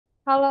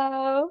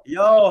Hello.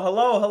 Yo,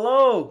 hello,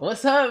 hello.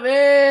 What's up,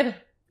 man?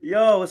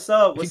 Yo, what's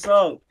up? If you What's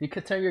up? you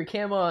could turn your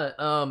camera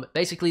on.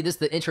 Basically, this is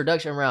the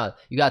introduction round.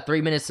 You got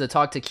 3 minutes to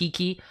talk to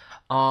Kiki.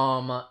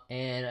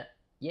 And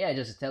yeah,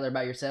 just tell her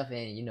about yourself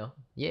and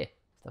yeah,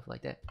 stuff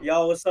like that.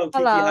 Yo, what's up,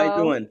 Kiki? How you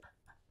Hello. doing?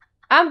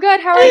 I'm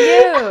good. How are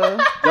you?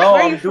 Yo,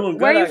 I'm doing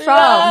Where good. are you Actually. from?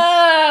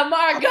 Yeah,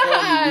 my I'm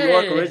from New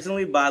York God.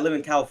 originally, but I live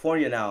in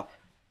California now.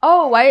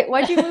 Oh,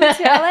 why'd you move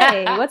to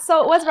LA? What's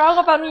wrong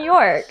about New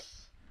York?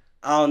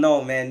 I don't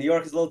know, man. New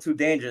York is a little too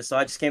dangerous, so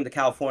I just came to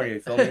California. You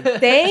feel me?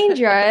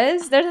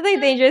 Dangerous. There's nothing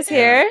dangerous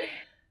Yeah. here.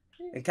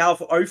 In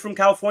California, are you from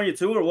California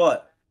too, or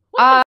what?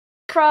 What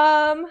the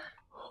From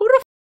who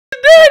the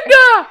did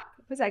that?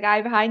 who's that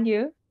guy behind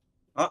you?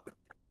 Huh?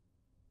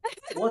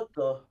 What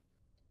the?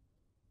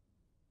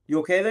 You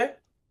okay there?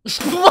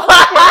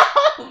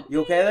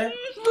 You okay there?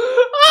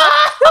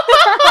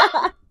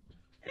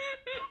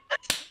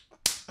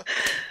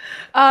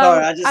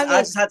 Sorry, I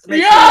just had to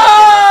make Yo! sure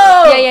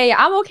you're okay. Yeah.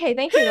 I'm okay.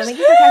 Thank you. Thank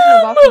you for catching the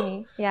ball for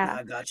me. Yeah, Yeah.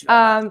 I got you.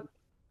 I got you.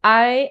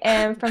 I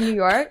am from New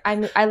York.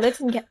 I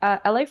lived in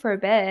LA for a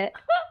bit.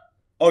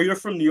 Oh, you're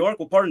from New York?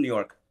 What part of New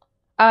York?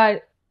 Uh,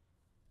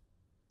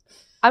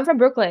 I'm from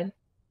Brooklyn.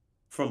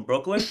 From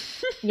Brooklyn?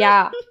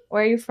 Yeah.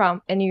 Where are you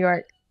from in New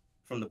York?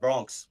 From the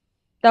Bronx.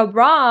 The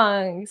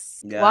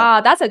Bronx. Yeah.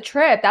 Wow, that's a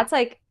trip. That's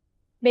like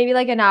maybe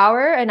like an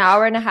hour and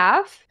a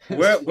half.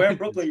 Where in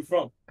Brooklyn you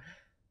from?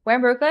 Where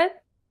in Brooklyn?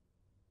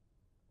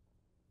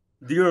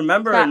 Do you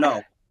remember or That-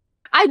 no?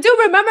 I do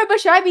remember, but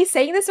should I be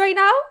saying this right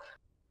now?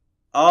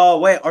 Oh,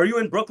 wait, are you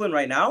in Brooklyn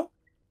right now?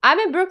 I'm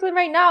in Brooklyn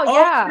right now. Oh,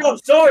 Yeah. no,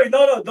 sorry.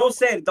 No, don't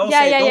say it. Don't Yeah,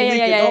 say it. yeah, Don't yeah, leak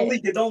yeah, it. yeah, Don't yeah.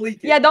 leak it. Don't leak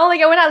it. Yeah, don't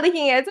leak it. We're not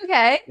leaking it. It's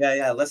okay.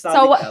 Yeah, let's not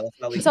So leak what? that. Let's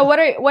not leak So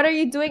that. what are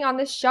you doing on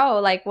this show?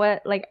 Like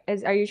what? Like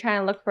are you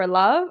trying to look for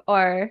love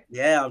or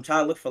Yeah, I'm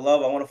trying to look for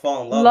love. I want to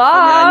fall in love. You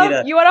feel me?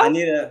 love? You wanna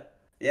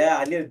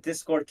I need a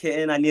Discord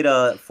kitten. I need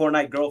a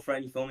Fortnite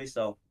girlfriend. You feel me?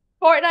 So,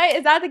 Fortnite?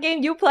 Is that the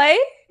game you play?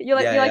 You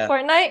yeah, like yeah.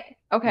 Fortnite? Me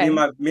Okay.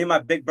 and my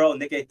big bro,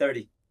 Nick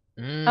 830.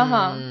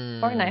 Uh-huh.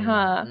 Fortnite,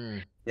 huh?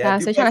 Yeah,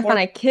 do So you you're play trying to find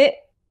Fortnite? a kit?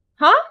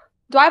 Huh?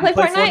 Do I You play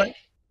play Fortnite?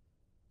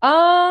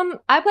 Fortnite?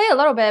 I play a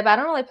little bit, but I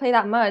don't really play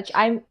that much.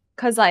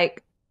 Cause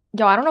like,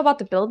 yo, I don't know about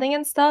the building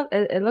and stuff.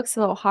 It looks a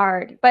little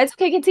hard, but it's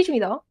okay. You can teach me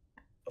though.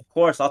 Of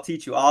course, I'll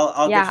teach you.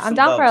 I'll get Yeah, you I'm some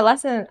down for a dubs.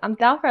 lesson. I'm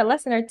down for a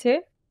lesson or two.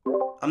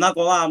 I'm not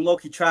gonna lie, I'm low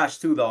key trash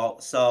too, though.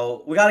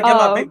 So we gotta get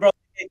my big Oh, bro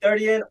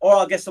 830 in, or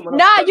I'll get someone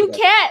else nah, better you though.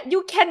 can't.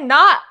 You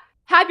cannot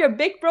have your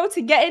big bro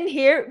to get in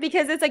here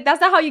because it's like that's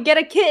not how you get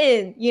a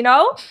kitten. You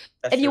know,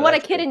 That's if you true. want a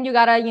That's true. kitten, you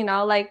gotta,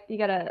 like you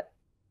gotta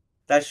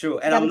That's true. you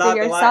And I'm gotta do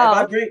it not gonna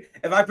lie, yourself.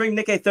 if I bring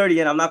Nick A30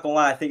 in, I'm not gonna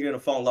lie, I think you're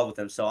gonna fall in love with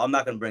him. So I'm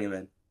not gonna bring him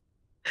in.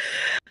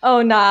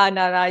 Oh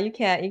nah, you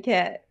can't. You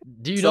can't.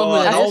 Do you know So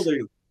who that how is? old are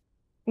you?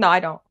 No, I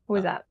don't. Who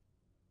is that?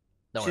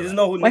 Don't She worry doesn't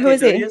about know who Wait, Nick who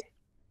is A30 he? is?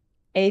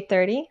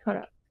 830. Hold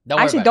up. Don't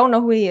I worry actually about don't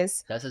know who he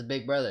is. That's his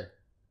big brother.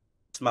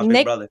 It's my big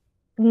Nick brother.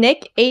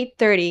 Nick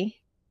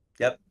 830.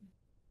 Yep.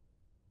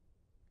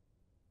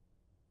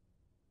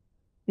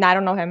 Nah, I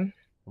don't know him.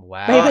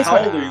 Wow. But he plays How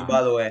Fortnite. old are you,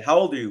 by the way? How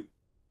old are you?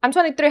 I'm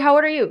 23. How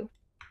old are you?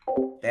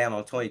 Damn,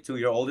 I'm 22.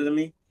 You're older than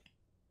me?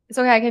 It's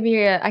okay. I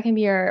can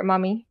be your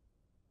mommy.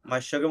 My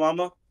sugar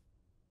mama?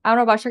 I don't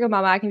know about sugar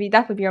mama. I can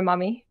definitely be your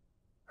mommy.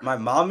 My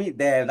mommy?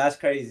 Damn, that's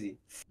crazy.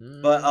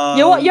 But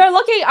You're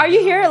looking. Are you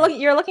here?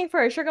 You're looking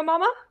for a sugar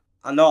mama?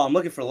 I know I'm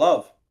looking for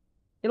love.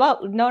 You love?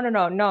 No. It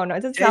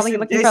doesn't sound like you're Jason,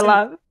 looking for Jason,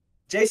 love.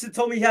 Jason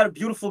told me he had a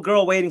beautiful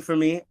girl waiting for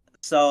me.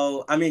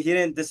 So I mean, he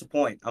didn't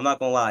disappoint. I'm not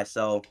gonna lie.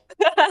 So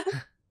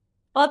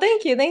Well,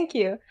 thank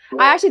you.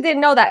 I actually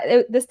didn't know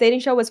that this dating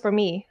show was for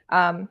me.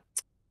 But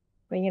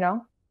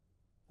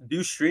do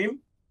you stream?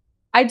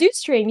 I do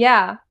stream.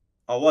 Yeah.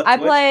 On what, I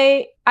Twitch?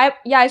 play.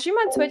 I stream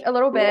on Twitch a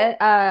little bit.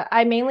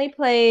 I mainly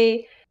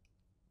play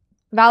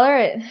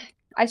Valorant.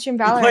 I stream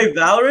You play Valorant.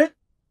 Valorant?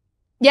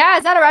 Yeah,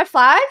 is that a red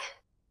flag?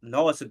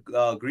 No, it's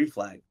a green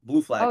flag,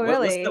 blue flag. Oh,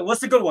 really?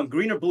 What's the good one?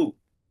 Green or blue?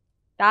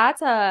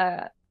 That's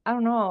a I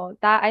don't know.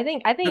 That I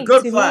The think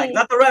good to flag, me,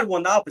 not the red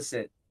one. The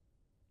opposite.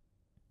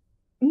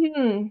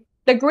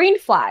 the green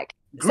flag.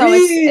 So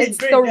it's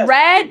Green, the yes,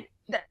 red.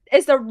 green.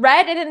 It's the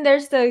red, and then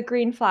there's the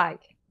green flag.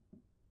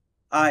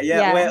 Yeah.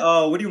 Yeah.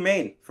 Wait. What do you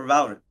main for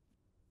Valorant?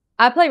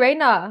 I play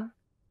Reyna.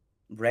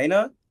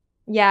 Reyna?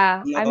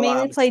 Yeah, I'm not I gonna lie.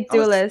 mainly play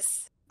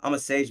Duelist. I'm a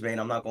Sage main.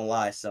 I'm not gonna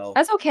lie. So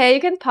That's okay.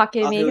 You can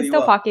pocket I'll me. You heal can you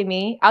still up. pocket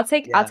me. I'll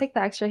Yeah, take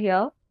the extra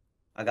heal.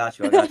 I got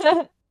you. I got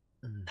you.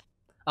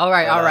 All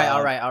right,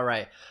 But, all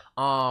right.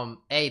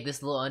 Hey,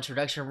 this little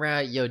introduction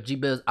round, yo,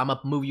 G-Bills, I'm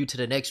gonna move you to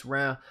the next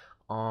round.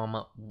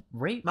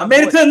 Rate my I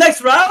made it boy. to the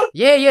next round.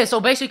 Yeah. So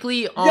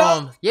basically,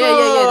 Yo!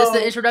 yeah. This is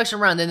the introduction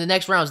round. Then the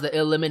next round is the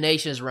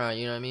eliminations round.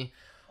 You know what I mean?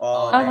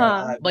 Oh, Um, man,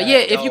 Uh-huh. But bet. yeah,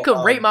 if you Yo,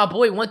 could rate my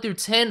boy 1 through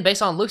 10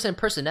 based on looks and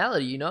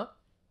personality,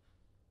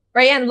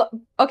 Right, and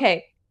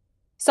okay.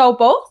 So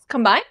both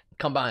combined,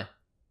 combine.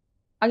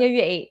 I'll give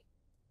you 8.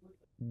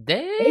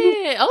 Damn.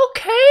 Eight?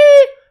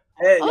 Okay.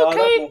 hey, yo,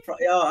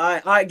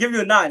 Okay. I give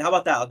you a 9. How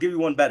about that? I'll give you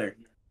one better.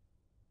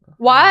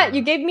 What?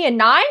 You gave me a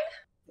 9?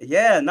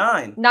 Yeah,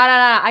 9. No, no,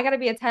 no. I gotta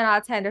be a 10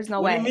 out of 10. There's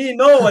no What way. do you mean?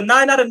 No, a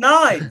 9 out of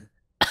 9.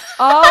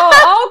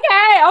 Oh,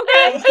 okay,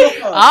 okay.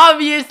 Come on.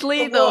 Obviously,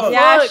 Come the on.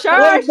 Yeah, fuck.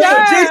 sure, Wait,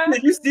 sure. Jason,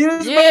 you see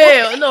this? bro?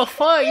 Yeah, no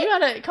fuck. You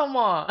gotta come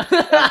on.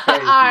 crazy.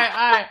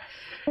 Alright.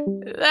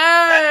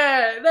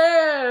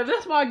 There.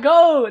 That's my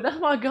goal. That's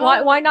my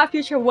goal. Why not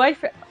future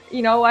wife?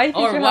 You know, why Or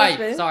future wife.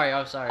 husband? Sorry,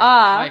 I'm sorry.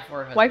 Ah, Wife or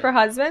husband. Wife or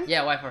husband?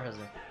 Yeah, wife or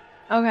husband.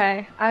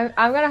 Okay,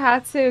 I'm gonna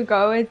have to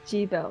go with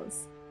G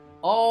Bills.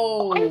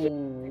 Oh,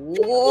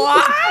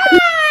 wow!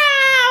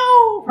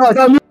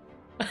 Oh,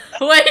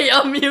 Wait,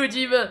 I'm mute,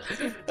 G-Bill.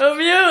 I'm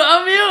mute.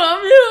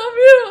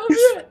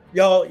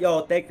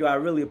 Yo, thank you. I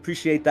really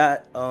appreciate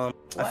that. I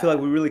feel like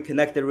we really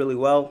connected really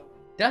well.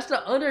 That's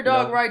the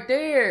underdog know? right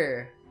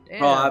there.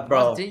 Damn,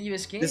 Bro, didn't even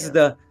scam. this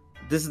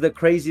is the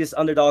craziest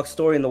underdog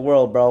story in the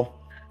world, bro.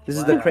 This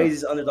is the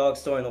craziest underdog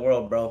story in the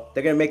world, bro.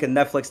 They're gonna make a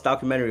Netflix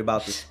documentary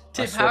about this.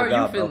 Tiff, how are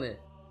you feeling?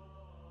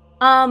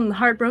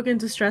 Heartbroken,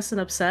 distressed,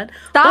 and upset.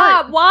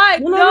 Stop! Why?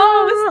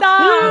 No,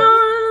 stop!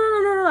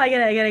 No, I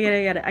get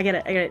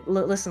it.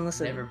 Listen.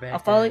 Never back I'll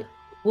follow. down.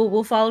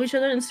 We'll follow each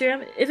other on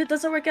Instagram. If it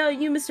doesn't work out,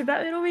 you, Mr.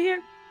 Batman over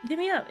here, hit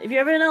me up. If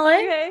you're ever in LA,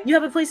 Okay. you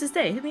have a place to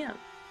stay. Hit me up.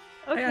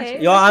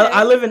 Okay. Yo, okay.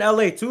 I live in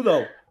LA too,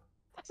 though.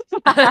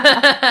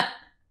 I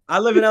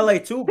live in LA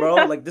too, bro.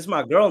 Like, this is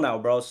my girl now,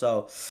 bro.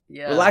 So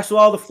Yeah. relax with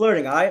all the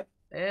flirting, all right?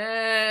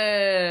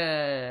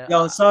 Yeah.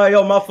 Yo, sorry,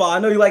 my fault. I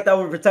know you like that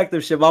with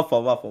protective shit. My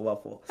fault.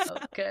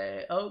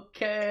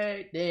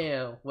 Okay.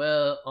 Damn.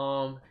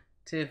 Well,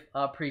 Tiff,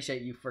 I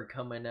appreciate you for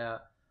coming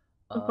out.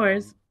 Of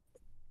course.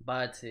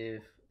 Bye,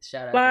 Tiff.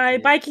 Shout out. Bye, to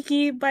Tiff. bye,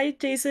 Kiki. Bye,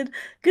 Jason.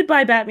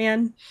 Goodbye,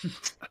 Batman.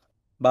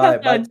 Bye,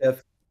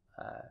 Tiff.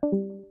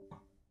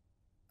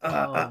 Oh my. Wait,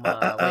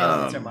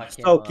 let me turn my camera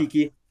So, on.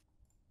 Kiki.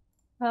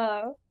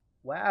 Hello.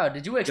 Wow,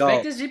 did you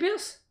expect Yo. this,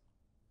 GPS?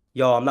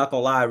 Yo, I'm not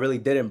gonna lie, I really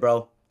didn't,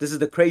 bro. This is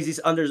the craziest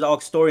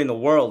underdog story in the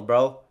world,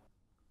 bro.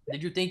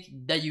 Did you think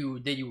that you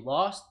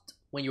lost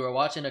when you were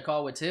watching the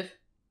call with Tiff?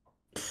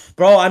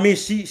 Bro, I mean,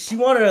 she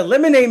wanted to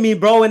eliminate me,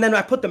 bro, and then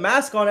I put the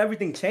mask on,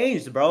 everything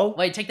changed, bro.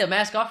 Wait, take the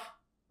mask off.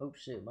 Oh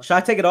shit. Should I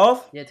take it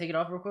off? Yeah, take it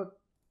off real quick.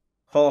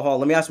 Hold on.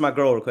 Let me ask my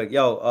girl real quick.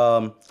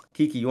 Yo,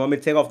 Kiki, you want me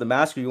to take off the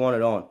mask or you want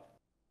it on?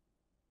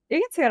 You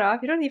can take it off.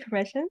 You don't need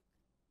permission.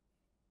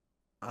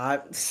 Yo, I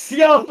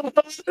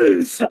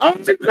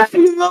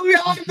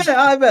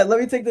bet. Let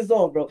me take this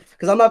off, bro.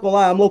 Because I'm not gonna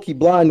lie, I'm low-key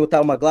blind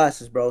without my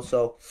glasses, bro.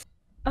 So,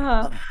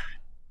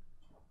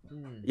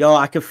 yo,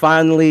 I can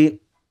finally,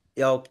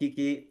 yo,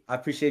 Kiki, I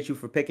appreciate you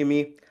for picking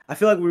me. I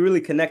feel like we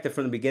really connected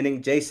from the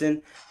beginning.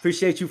 Jason,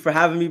 appreciate you for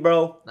having me,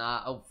 bro.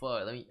 Nah, oh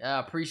fuck. I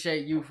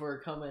appreciate you for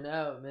coming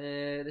out,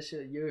 man. This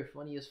shit, you're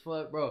funny as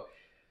fuck, bro.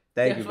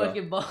 Thank you, bro.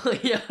 Fucking ball,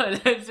 yeah,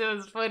 that shit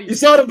was funny. You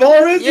saw the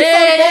ball rinse?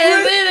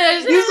 Yeah,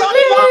 You saw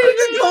the ball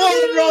rinse? Come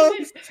on, bro.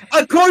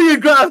 I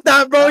choreographed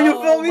that, bro. You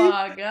feel me? Oh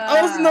my god.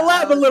 I was in the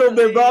lab a little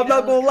bit, bro. I'm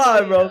not gonna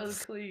lie, bro.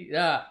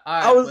 Yeah,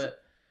 all right.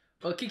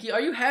 Well, Kiki, are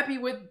you happy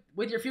with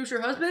your future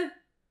husband?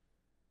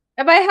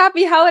 Am I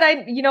happy? How would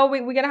I? You know,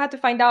 we're gonna have to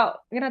find out.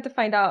 We're gonna have to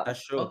find out.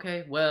 That's true.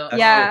 Okay, well,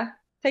 Yeah,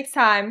 takes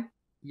time.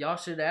 y'all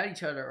should add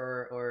each other,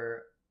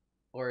 or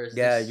is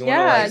Yeah, this... you want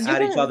to like you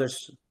add each can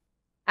other's.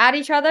 add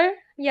each other.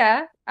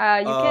 Yeah. You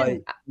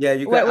can. Yeah,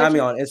 you can What add me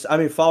you-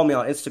 on. Follow me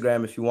on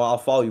Instagram if you want. I'll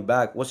follow you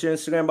back. What's your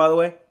Instagram, by the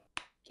way?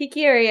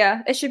 Kiki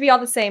area. It should be all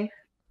the same.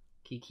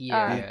 Kiki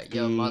area.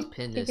 Yo, Moz Kiki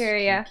pin this.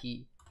 area.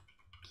 Kiki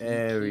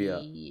area.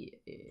 area.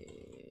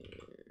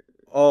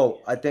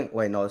 Oh, I think.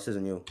 Wait, no, this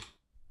isn't you.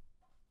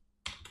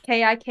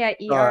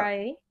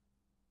 KIKIERIA.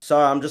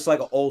 Sorry, I'm just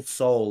like an old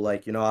soul.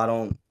 Like, you know, I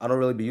don't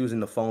really be using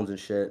the phones and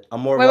shit.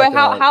 I'm more. Wait, like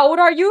how old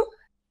are you?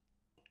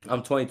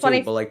 I'm 22,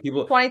 20 but like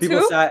people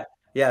 22? say,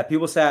 yeah,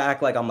 people say I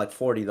act like I'm like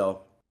 40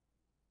 though.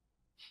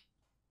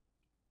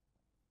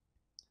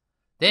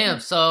 Damn.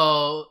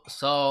 So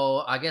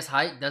I guess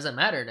height doesn't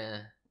matter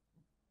then.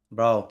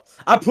 Bro,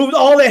 I proved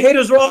all the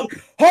haters wrong.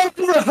 Heart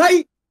over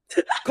height.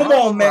 Come Heart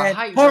on, over man.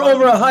 height, Heart bro.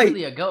 over a You're height.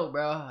 really a goat,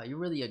 bro. You're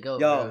really a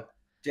goat, Yo, bro.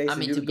 Jason, I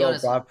mean, you to the be goat,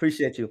 honest, bro. I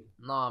appreciate you.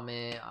 Nah,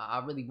 man.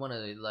 I really want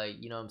to, like,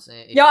 you know what I'm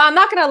saying? Yo, I'm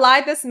not gonna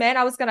lie. This man,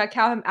 I was gonna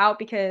count him out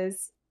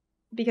because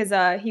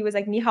he was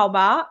like ni hao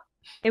ba.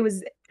 It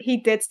was he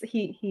did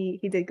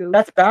good.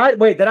 That's bad.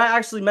 Wait, did I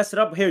actually mess it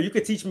up? Here, you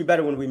could teach me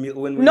better when we meet.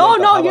 When we No, link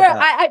up. no, How about you're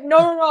that?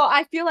 no.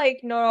 I feel like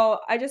no.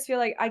 I just feel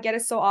like I get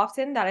it so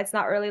often that it's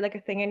not really like a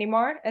thing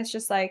anymore. It's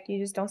just like you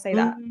just don't say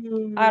that.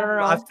 I don't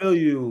know. I feel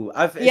you.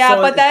 Yeah,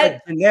 so but it's that-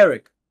 like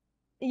generic.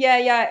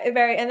 Yeah,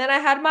 very. And then I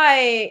had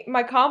my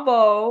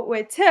combo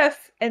with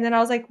Tiff, and then I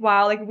was like,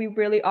 wow, like we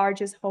really are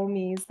just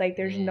homies. Like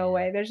there's no Yeah.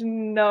 way. There's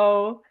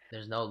no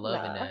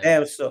love in Nah. that.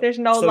 Damn. So there's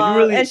no so love. you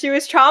really. And she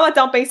was trauma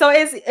dumping. So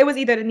it was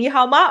either the ni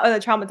hao ma or the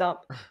trauma dump.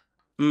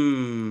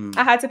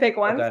 I had to pick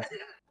one. Okay.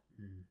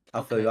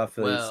 I feel you. I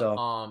feel you. Well,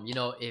 So. you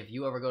know, if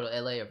you ever go to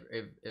LA,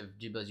 if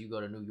G-Buzz, you go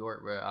to New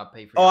York, bro, I'll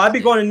pay for. Oh, your I be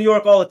date. going to New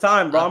York all the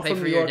time, bro. I'll I'm pay from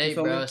for New your York. You date,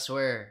 feel bro. me? I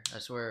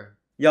swear.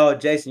 Yo,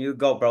 Jason, you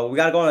go, bro. We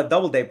gotta go on a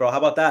double date, bro. How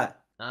about that?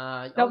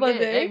 Double yeah.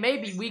 Hey, date?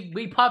 maybe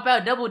we pop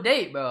out double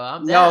date, bro.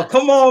 I'm Yo, down.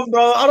 come on,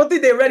 bro. I don't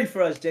think they're ready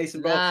for us,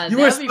 Jason, bro. Nah, You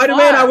wear that'd be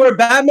Spider-Man, I fire. wear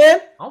Batman.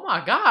 Oh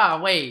my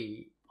god,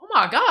 wait. Oh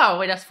my god,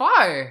 wait. That's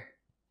fire.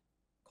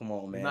 Come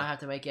on, We man. might have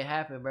to make it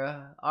happen,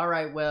 bro. All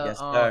right, well, Yes,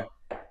 sir.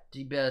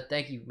 G-Bell,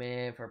 thank you,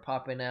 man, for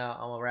popping out.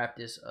 I'm gonna wrap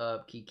this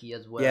up, Kiki,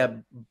 as well. Yeah,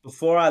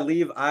 before I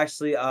leave, I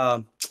actually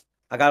I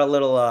got a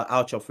little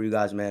outro for you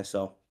guys, man.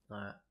 So All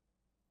right.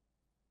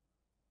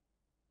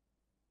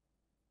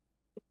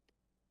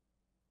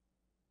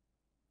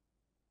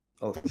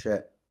 oh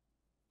shit.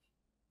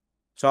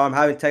 So I'm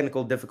having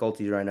technical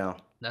difficulties right now.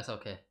 That's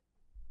okay.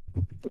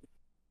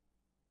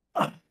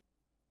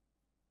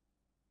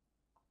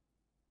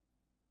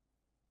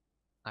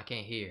 I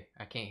can't hear.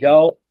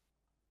 Yo,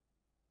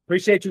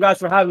 appreciate you guys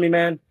for having me,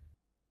 man.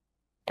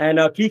 And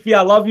Kiki,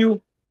 I love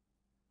you.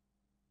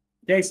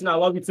 Jason, I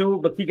love you too,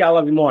 but Kiki, I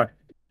love you more.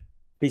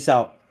 Peace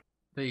out.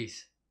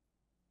 Peace.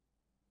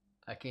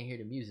 I can't hear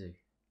the music.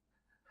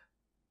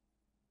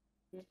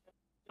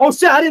 Oh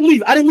shit, I didn't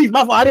leave.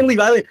 My fault. I didn't leave.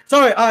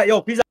 Sorry. All right,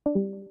 yo, peace out.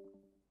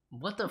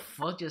 What the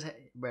fuck just,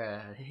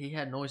 bruh? He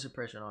had noise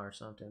suppression on or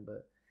something.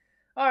 But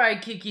all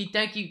right, Kiki,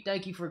 thank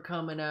you for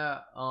coming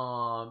out.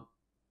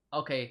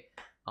 Okay.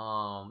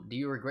 Do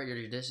you regret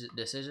your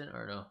decision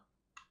or no?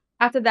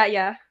 After that,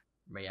 yeah.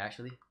 Wait,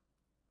 actually,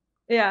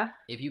 Yeah.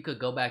 if you could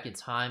go back in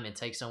time and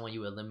take someone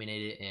you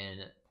eliminated and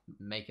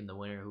make him the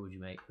winner, who would you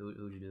make? Who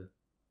would you do?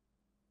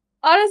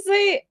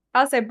 Honestly,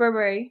 I'll say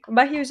Burberry,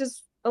 but he was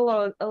just a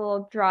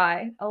little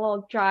dry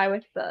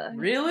with the.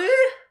 Really?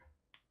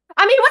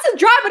 I mean, it wasn't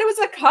dry, but it was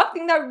a cup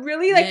thing that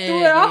really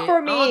threw it off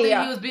for me. I don't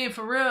think he was being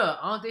for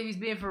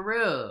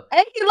real.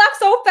 And he left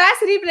so fast,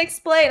 he didn't even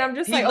explain. I'm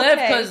just He like,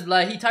 left okay. because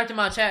like he typed in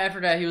my chat after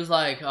that. He was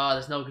like, "Oh,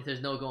 there's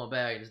no going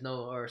back. There's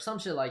no or some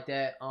shit like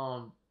that."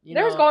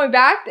 There's going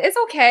back. It's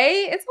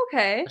okay. It's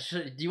okay.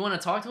 Do you want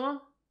to talk to him?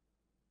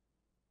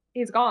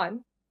 He's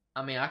gone.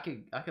 I mean, I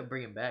could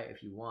bring him back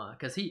if you want,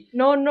 cause he.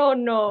 No.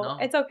 No?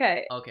 It's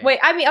okay. Okay. Wait,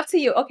 I mean, up to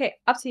you. Okay,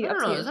 up to you.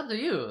 No, it's up to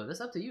you.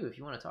 That's up to you if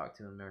you want to talk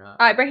to him or not.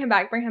 All right, bring him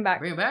back. Bring him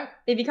back.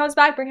 If he comes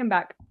back, bring him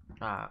back.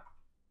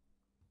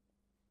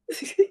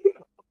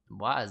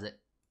 Why is it?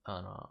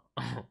 Oh no.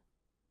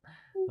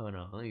 Oh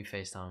no. Let me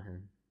FaceTime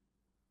him.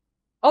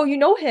 Oh, you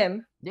know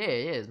him?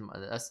 Yeah.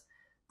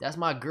 That's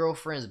my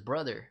girlfriend's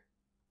brother.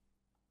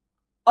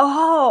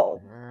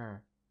 Oh. Mm.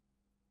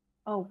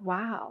 Oh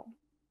wow.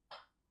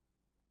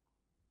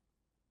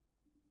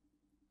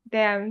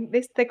 Damn,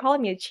 they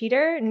calling me a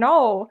cheater?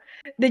 No.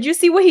 Did you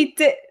see what he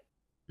did?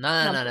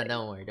 No.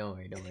 Don't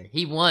worry.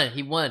 He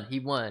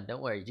won.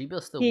 Don't worry. G-Bill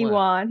still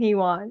won. He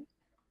won.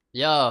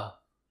 Yo.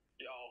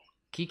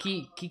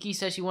 Kiki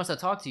says she wants to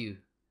talk to you.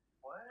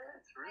 What?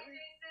 Really?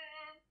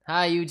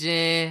 Hi,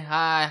 Eugene.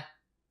 Hi. Okay,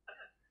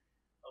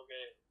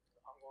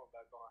 I'm going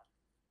back on.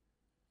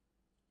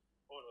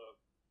 Hold up.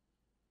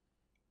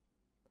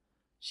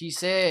 She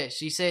said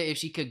if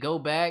she could go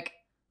back,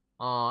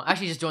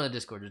 actually just join the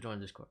Discord.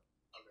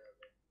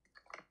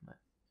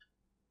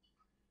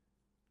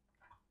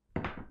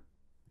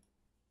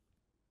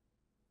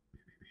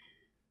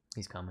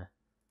 He's coming.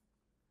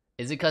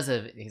 Is it because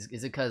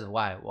of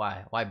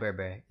why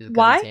Burberry? Is it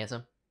because he's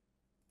handsome?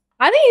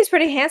 I think he's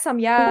pretty handsome,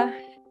 yeah.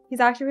 He's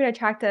actually pretty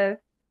attractive.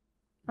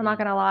 I'm not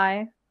gonna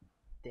lie.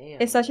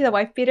 Damn. Especially the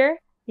wife beater.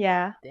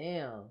 Yeah.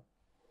 Damn.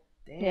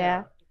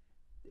 Yeah.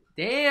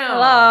 Damn.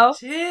 Hello.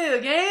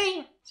 Chill,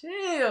 gang.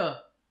 Chill.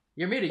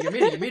 You're muted.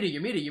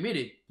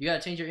 You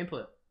gotta change your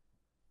input.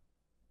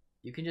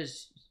 You can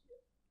just.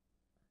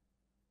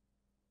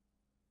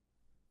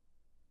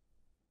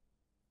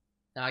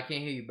 Nah, I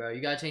can't hear you, bro.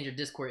 You gotta change your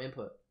Discord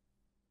input.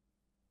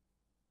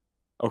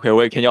 Okay,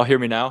 wait, can y'all hear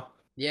me now?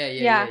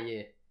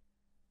 Yeah.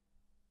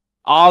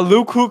 Ah,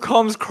 look who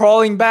comes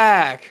crawling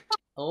back.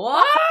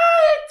 What? What?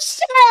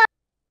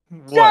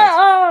 Shut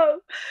up!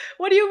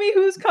 What do you mean?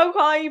 Who's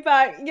calling you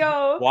back,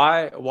 yo?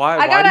 Why do you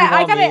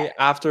I want me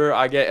after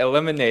I get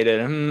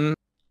eliminated?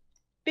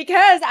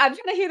 Because I'm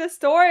trying to hear the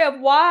story of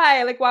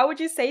why. Like, why would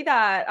you say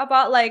that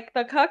about like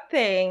the cuck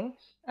thing?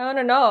 I want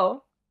to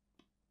know.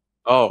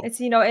 Oh, It's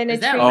and Is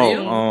it's that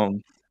intriguing. real?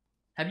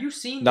 Have you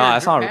seen Nah, your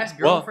it's not-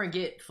 past well- girlfriend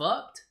get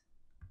fucked?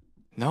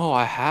 no,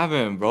 I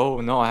haven't,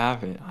 bro. No, I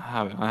haven't.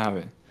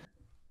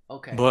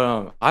 Okay.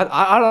 But I don't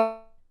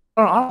know.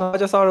 I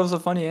just thought it was a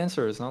funny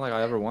answer. It's not like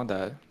I ever want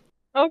that.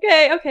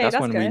 Okay, That's that's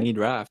when good. we need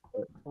draft.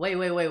 Wait.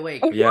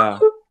 Yeah.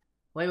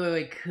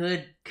 Wait.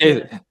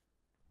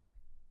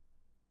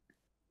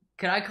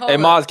 Could I call? Hey,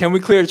 Maz, can we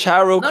clear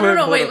chat real quick?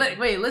 No. Wait.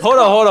 Let's Hold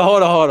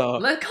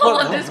on. Let's call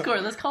Hold on on.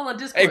 Discord. Let's call on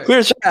Discord. Hey,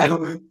 clear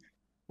chat.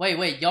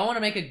 Wait. Y'all want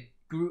to make a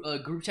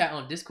group chat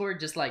on Discord,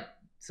 just like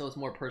so it's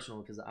more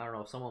personal? Because I don't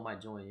know if someone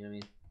might join. You know what I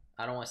mean?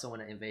 I don't want someone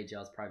to invade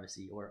y'all's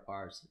privacy or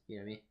ours. You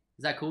know what I mean?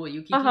 Is that cool with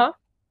you, Kiki?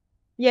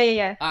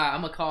 Yeah. All right,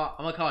 I'm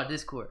gonna call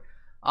Discord.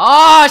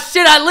 Oh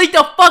shit! I leaked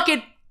the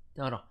fucking.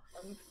 No.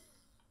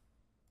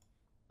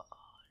 Oh,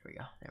 here we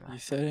go. Never mind. You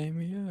setting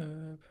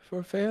me up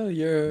for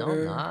failure. No,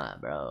 I'm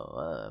not,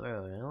 bro.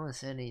 Bro, no one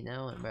said he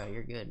know it, bro.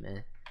 You're good,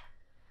 man.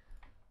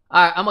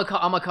 All right, I'm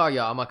gonna call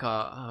y'all.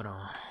 Hold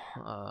on.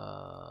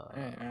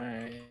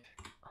 Alright.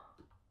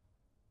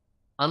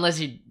 Unless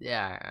you,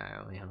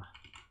 yeah. Wait, hold on.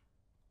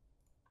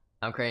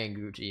 I'm creating a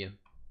group to you.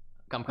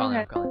 I'm calling.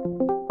 Okay. I'm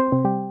calling.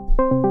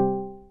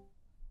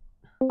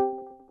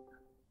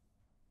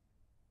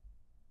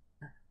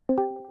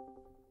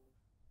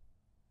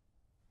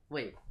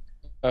 Wait.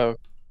 Oh,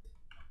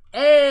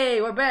 Hey,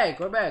 we're back.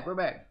 We're back. We're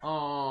back.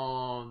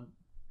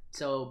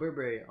 So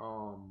Burberry,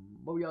 what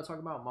were y'all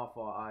talking about? My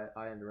fault.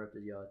 I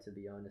interrupted y'all. To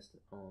be honest.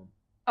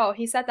 Oh,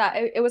 he said that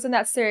it wasn't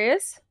that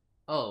serious.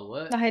 Oh,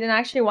 what? No, he didn't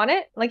actually want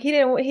it. Like he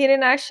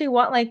didn't actually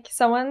want like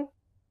someone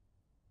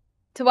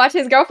to watch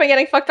his girlfriend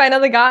getting fucked by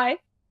another guy.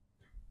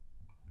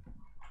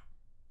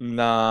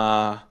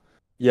 nah.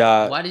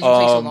 Yeah. Why did you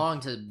take so long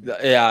to?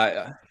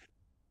 Yeah.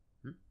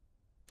 Hmm?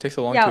 Takes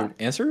so long Yeah. to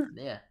answer?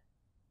 Yeah.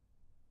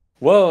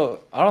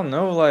 Well, I don't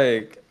know.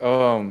 I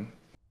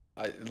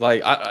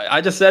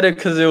just said it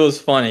because it was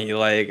funny.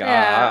 Like,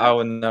 Yeah. I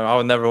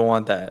would never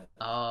want that.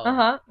 Oh.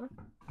 Uh-huh.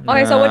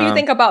 Okay, so what do you Nah.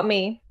 think about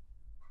me?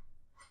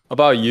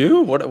 About you?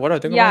 What do I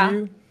think Yeah. about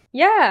you?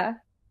 Yeah.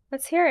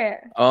 Let's hear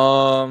it.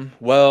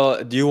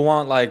 Well, do you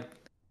want like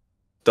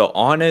the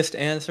honest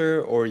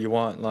answer, or you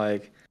want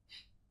like?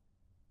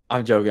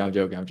 I'm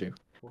joking.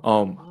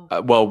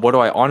 Well, what do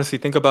I honestly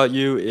think about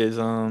you is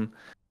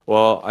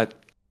well, I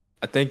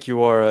think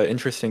you are an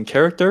interesting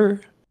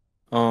character.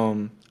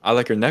 I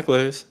like your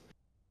necklace.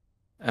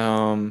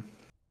 I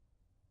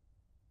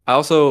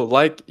also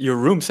like your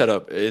room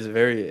setup.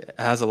 It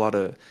has a lot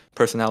of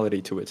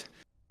personality to it.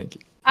 Thank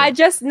you. I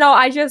just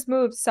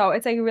moved, so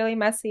it's like really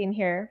messy in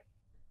here.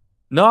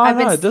 No, I've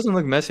been it s- doesn't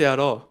look messy at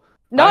all.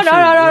 No, Actually,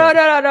 no, no, no, yeah.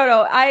 no, no, no,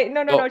 no.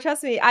 Oh. No,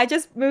 trust me. I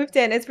just moved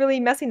in. It's really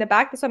messy in the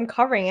back, so I'm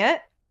covering it.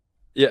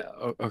 Yeah.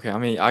 Okay. I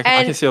mean, I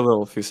can And- see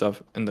a few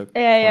stuff in the.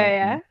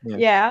 Yeah. corner.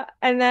 Yeah.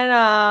 And then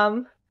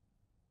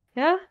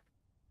yeah,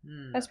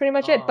 that's pretty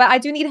much it. But I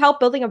do need help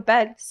building a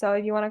bed, so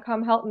if you want to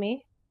come help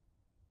me.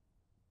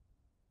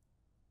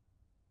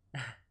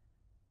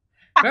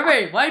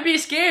 Burberry, why you be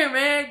scared,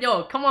 man?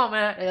 Yo, come on,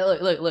 man. Hey,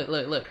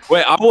 look.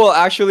 Wait, I will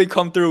actually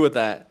come through with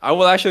that. I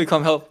will actually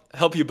come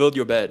help you build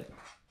your bed.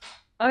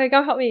 Okay,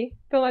 come help me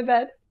build my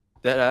bed.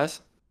 Dead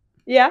ass.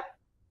 Yeah.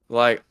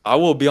 Like, I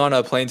will be on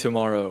a plane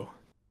tomorrow.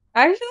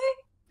 Actually?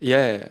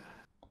 Yeah.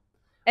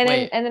 And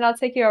Wait. then I'll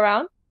take you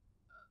around.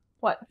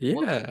 What?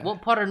 Yeah.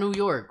 What part of New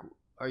York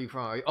are you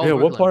from? Yeah,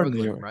 Brooklyn, what part of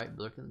Brooklyn, New York? Right,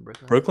 Brooklyn.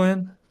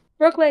 Brooklyn?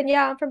 Brooklyn.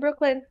 Yeah, I'm from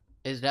Brooklyn.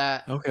 Is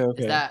that Okay.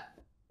 Is that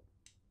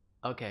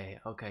okay?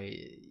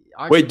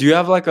 Aren't Wait, do you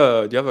have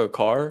a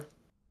car?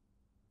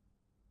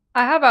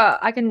 I have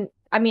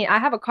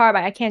a car,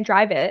 but I can't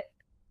drive it.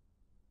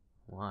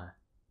 Why?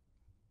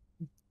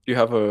 Do you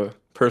have a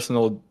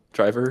personal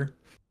driver?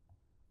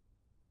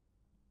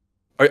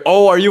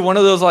 Are you one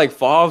of those like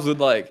fobs with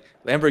like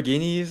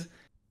Lamborghinis?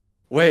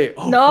 Wait,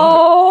 oh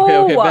No.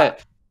 fuck. Okay,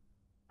 bet.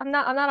 I'm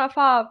not a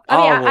fob. Oh,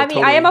 well, I am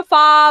totally. a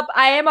fob.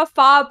 I am a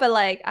fob, but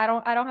like I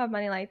don't have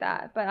money like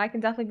that. But I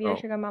can definitely be Oh. your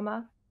sugar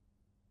mama.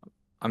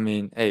 I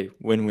mean, hey,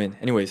 win-win.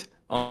 Anyways,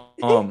 yeah,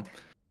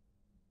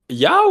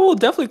 I will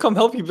definitely come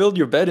help you build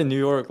your bed in New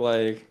York.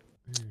 Like,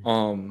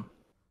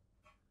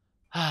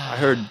 I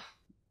heard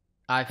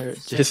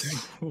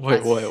just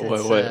wait.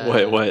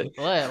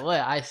 What?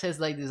 I sense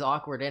like this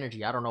awkward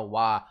energy. I don't know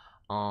why.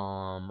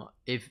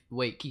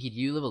 Wait, Kiki, do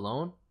you live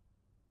alone?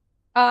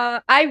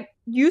 I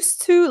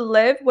used to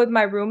live with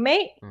my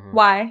roommate. Mhm.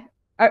 Why?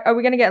 Are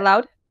we gonna get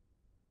loud?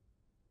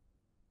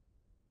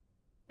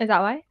 Is that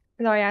why? Is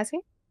that why you're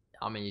asking?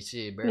 I mean, you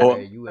see, Well,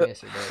 Burberry, you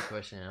answered that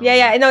question.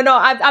 Yeah. No.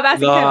 I'm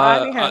asking him. I'm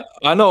asking him.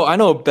 I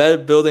know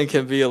bed building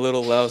can be a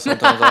little loud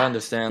sometimes. I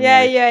understand. Yeah.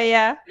 like,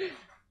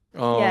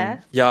 Yeah.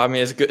 Yeah, I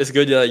mean, it's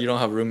good that you don't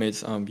have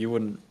roommates. You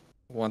wouldn't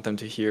want them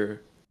to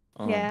hear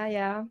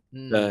Yeah.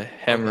 the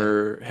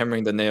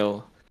hammering the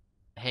nail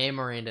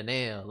Hammering the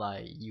nail,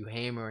 like you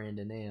hammering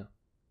the nail.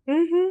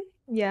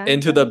 Yeah.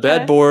 into the Okay.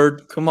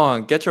 bedboard. Come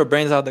on, get your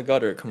brains out the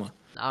gutter. Come on.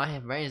 I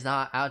have brains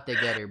not out the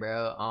gutter,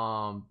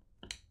 bro.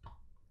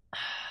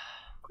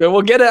 Okay,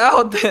 well, get it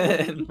out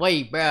then.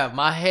 Wait, bro,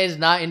 my head's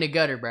not in the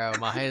gutter, bro.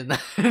 My head's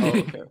not. Oh,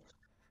 okay.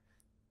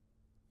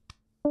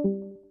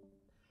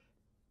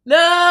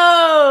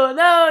 No,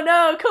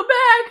 come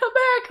back.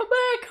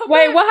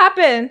 Wait, what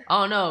happened?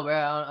 Oh no, bro.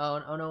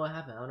 I don't know what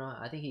happened. I don't know.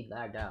 I think he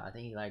lagged out. I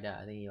think he lagged out.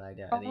 I think he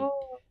lagged out.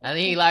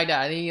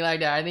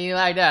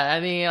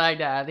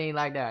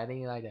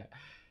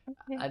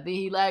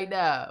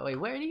 Wait,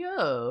 where'd he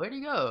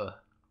go?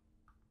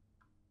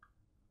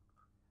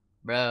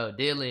 Bro,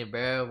 Dylan,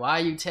 bro. Why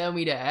you tell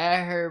me to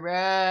add her,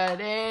 bro?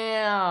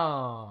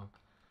 Damn.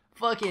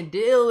 Fucking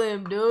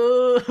Dylan,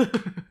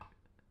 dude.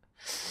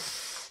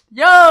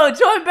 Yo,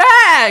 join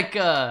back.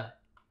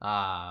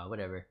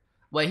 Whatever.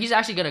 Wait, he's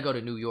actually gonna go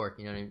to New York.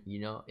 You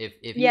know, if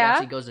he Yeah.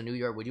 actually goes to New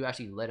York, would you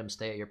actually let him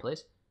stay at your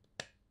place?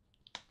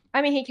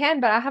 I mean, he can,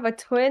 but I have a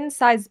twin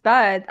size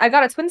bed. I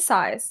got a twin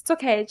size. It's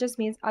okay. It just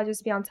means I'll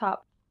just be on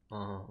top.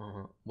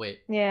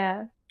 Wait.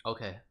 Yeah.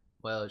 Okay.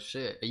 Well,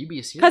 shit. Are you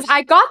being serious? Because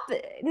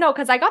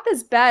I got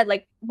this bed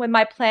like with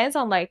my plans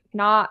on like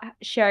not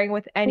sharing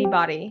with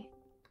anybody.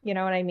 You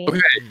know what I mean?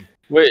 Okay.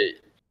 Wait,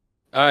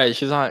 All right,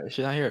 she's not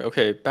here.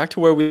 Okay, back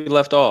to where we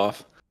left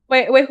off.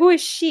 Wait, who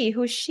is she?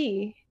 Who's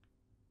she?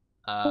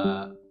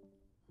 What?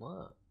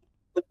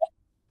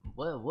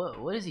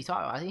 What is he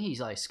talking about? I think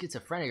he's like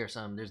schizophrenic or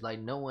something. There's like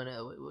no one.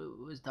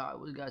 What's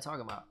the guy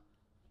talking about?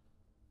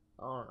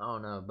 I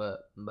don't know,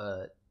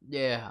 but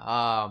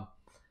yeah.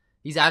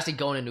 He's actually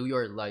going to New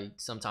York like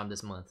sometime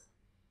this month.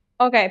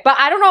 Okay, but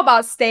I don't know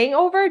about staying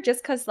over,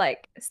 just because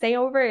like staying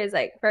over is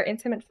like very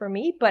intimate for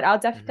me. But I'll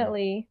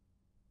definitely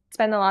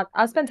spend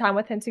I'll spend time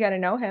with him to get to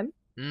know him.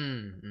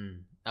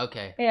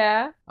 Okay.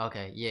 Yeah.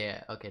 Okay.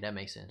 Yeah. Okay, that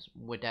makes sense.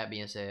 With that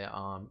being said,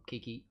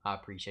 Kiki, I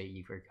appreciate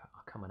you for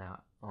coming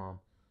out.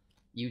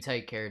 You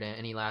take care. Then,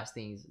 any last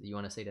things you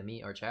want to say to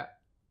me or chat?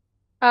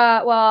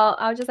 Well,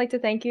 I would just like to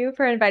thank you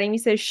for inviting me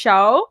to the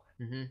show.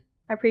 I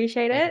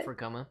appreciate Thank it. you for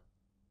coming.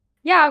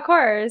 Yeah, of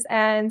course.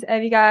 And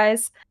if you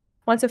guys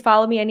want to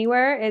follow me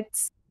anywhere,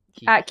 it's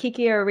at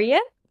Kiki Aria.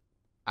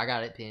 I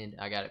got it pinned.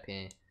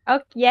 Oh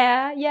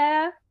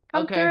yeah.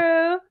 Come Okay.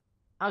 through.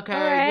 Okay,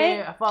 right.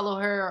 yeah, I follow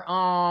her.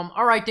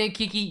 All right then,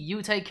 Kiki,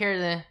 you take care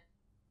then.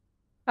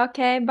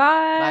 Okay,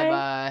 bye.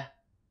 Bye.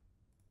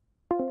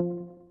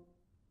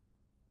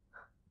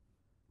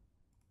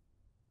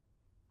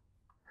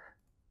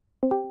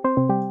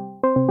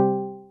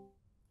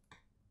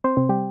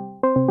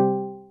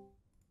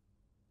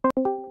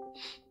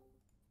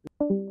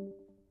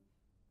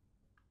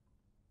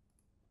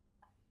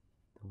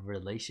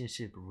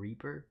 Relationship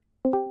Reaper?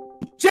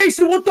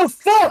 Jason, what the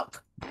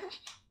fuck?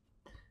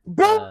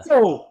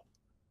 Bro!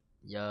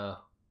 Yo.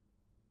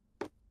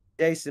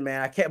 Jason,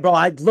 man, I can't, bro.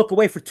 I look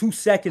away for 2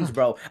 seconds,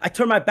 bro. I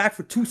turn my back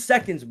for 2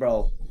 seconds,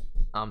 bro.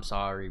 I'm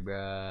sorry,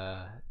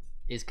 bro.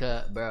 It's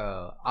cut,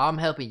 bro. I'm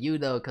helping you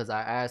though, cause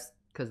I asked,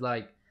 cause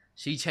like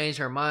she changed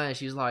her mind.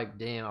 She's like,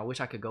 damn, I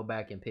wish I could go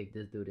back and pick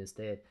this dude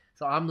instead.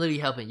 So I'm literally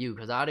helping you,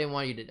 cause I didn't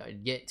want you to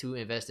get too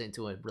invested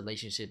into a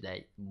relationship that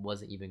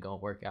wasn't even gonna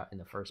work out in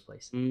the first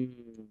place.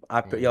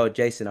 Yo,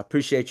 Jason, I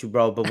appreciate you,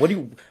 bro. But what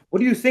do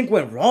you think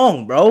went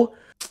wrong, bro?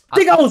 I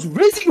think I was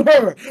rizzing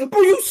her,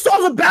 bro. You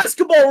saw the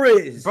basketball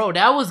riz, bro.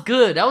 That was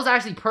good. That was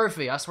actually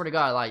perfect. I swear to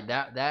God, like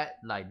that,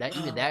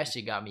 even that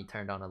shit got me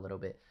turned on a little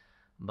bit.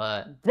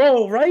 But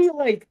bro, right?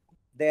 Like,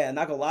 damn,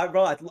 not gonna lie,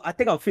 bro. I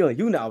think I'm feeling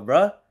you now,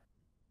 bro.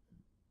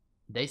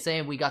 They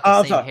saying we got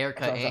the same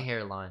haircut and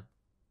hairline.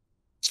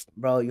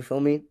 Bro, you feel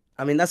me?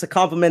 I mean, that's a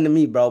compliment to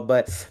me, bro.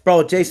 But,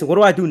 bro, Jason, what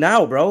do I do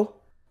now, bro?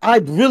 I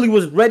really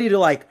was ready to,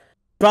 like,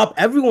 drop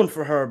everyone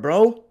for her,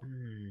 bro.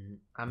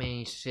 I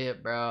mean,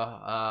 shit,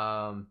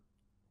 bro.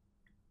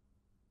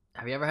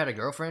 Have you ever had a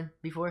girlfriend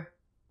before?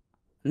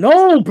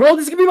 No, bro.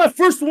 This is gonna be my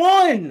first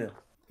one.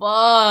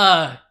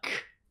 Fuck.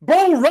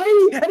 Bro,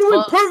 right? And it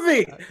went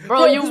perfect.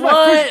 Bro, you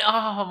won.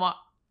 Oh, my.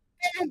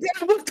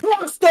 Everyone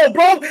close, though,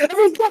 bro.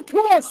 Everyone got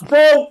close,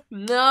 bro.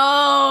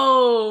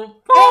 No.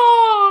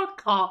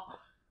 Fuck. Oh,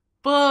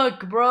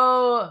 fuck,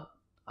 bro.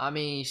 I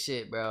mean,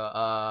 shit,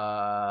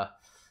 bro.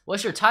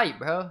 What's your type,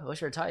 bro? What's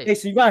your type?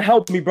 Jason, you gotta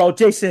help me, bro.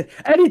 Jason,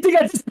 anything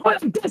at this point,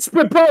 I'm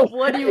desperate, bro.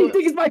 What do you?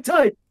 Anything is my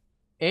type.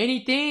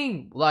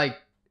 Anything? Like,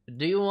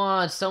 do you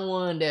want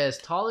someone that's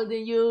taller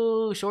than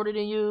you, shorter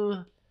than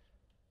you?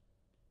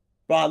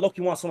 Bro, I look,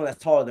 you want someone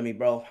that's taller than me,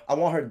 bro. I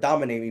want her to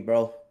dominate me,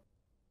 bro.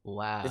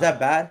 Wow. Is that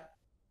bad?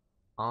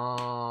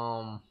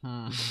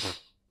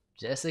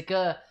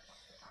 Jessica.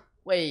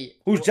 Wait.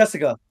 Who's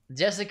Jessica?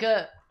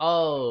 Jessica.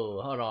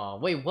 Oh, hold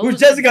on. Wait, what who's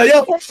was Jessica?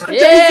 Yo.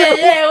 Yeah.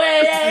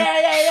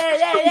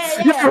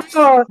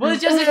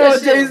 What's Jessica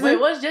shit? Wait,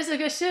 what's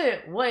Jessica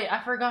shit? Wait, I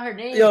forgot her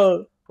name.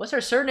 Yo. What's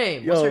her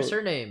surname? What's her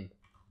surname?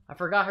 I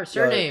forgot her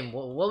surname.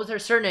 What was her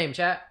surname,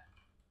 chat?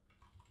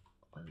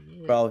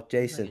 Bro,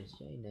 Jason.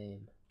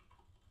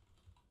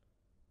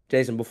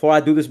 Jason, before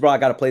I do this, bro, I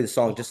gotta play the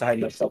song just to hype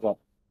myself up.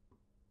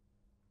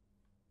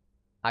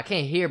 I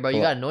can't hear, bro.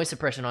 You got noise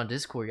suppression on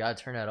Discord. You gotta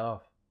turn that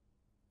off.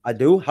 I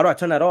do? How do I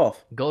turn that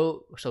off?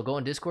 Go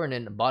in Discord, and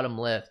then the bottom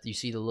left, you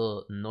see the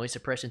little noise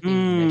suppression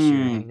thing next to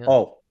your hang up.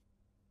 Oh.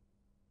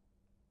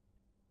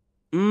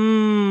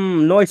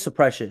 Noise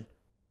suppression.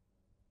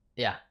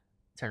 Yeah.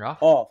 Turn it off.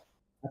 Off.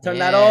 I turn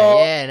that off.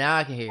 Yeah, now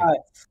I can hear. Right.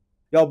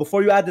 Yo,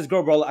 before you add this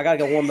girl, bro, I gotta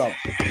get warmed up.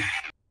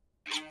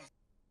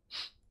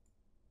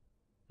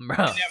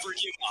 Bro.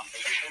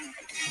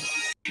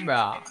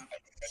 Bro.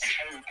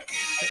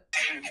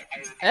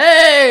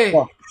 Hey!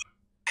 Oh.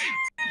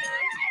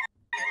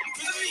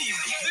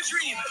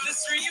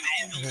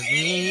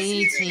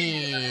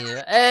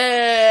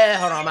 Hey,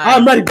 hold on, man.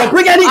 I'm ready, bro.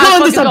 Bring any girl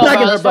in this. I'm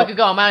begging her, bro. Fucking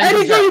go, man.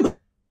 Any girl.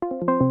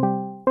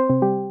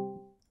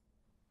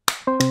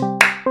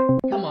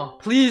 Come on,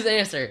 please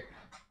answer.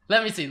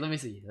 Let me see.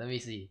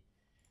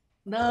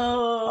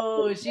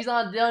 No, she's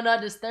on Do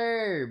Not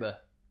Disturb.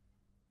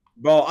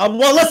 Bro,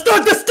 well, let's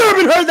start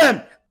disturbing her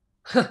then.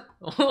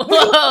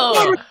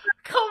 Whoa,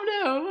 calm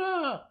down.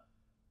 Whoa.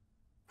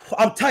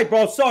 I'm tight,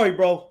 bro. Sorry,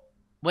 bro.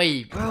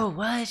 Wait, bro,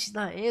 why she's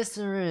not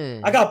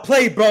answering? I got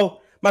played, bro.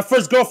 My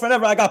first girlfriend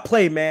ever. I got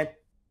played, man.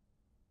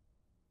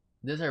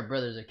 This is her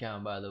brother's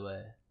account, by the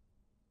way.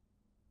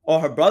 Oh,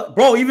 her brother,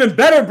 bro. Even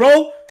better,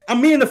 bro.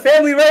 I'm meeting the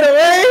family right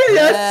away.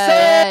 Yes,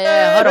 sir.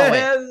 Yeah. Hold on, wait.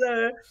 Yes,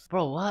 sir.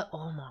 Bro, what?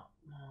 Oh my god.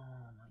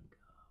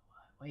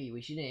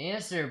 Wait, she didn't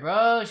answer,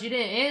 bro. She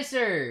didn't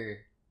answer.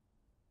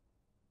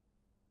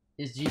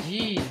 It's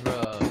GG's,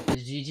 bro.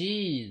 It's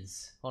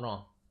GG's. Hold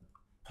on.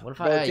 What if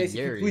Bro, I had Jason,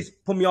 Yuri? please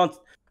put me on,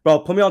 bro.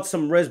 Put me on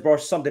some Riz, bro, or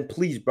something,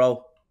 please,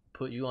 bro.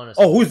 Put you on a.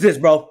 Oh, who's this,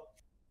 bro?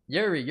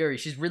 Yuri.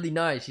 She's really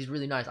nice. She's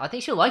really nice. I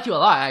think she'll like you a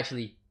lot,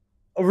 actually.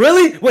 Oh,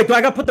 really? Wait, do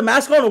I gotta put the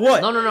mask on or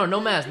what? No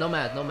mask. No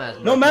mask.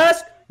 No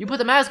mask? You put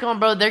the mask on,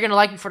 bro. They're gonna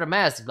like you for the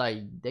mask.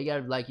 Like they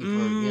gotta like you for. You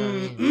know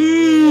what I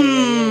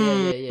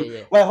mean?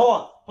 Yeah. Wait,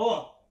 hold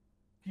on.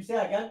 Can you say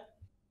that again?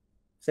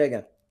 Say it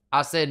again.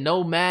 I said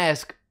no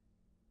mask.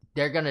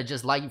 They're gonna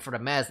just like you for the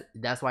mask.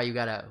 That's why you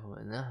gotta.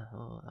 No,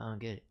 I don't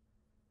get it.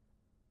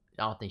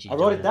 I don't think she. I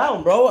wrote it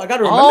down, bro. I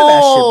gotta remember Oh,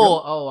 that shit,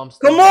 bro. oh, I'm.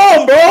 Come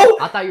on,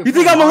 bro. I thought you. You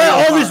think I'm gonna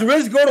let all this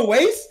Riz go to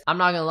waste? I'm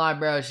not gonna lie,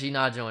 bro. She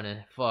not joining.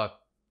 Fuck.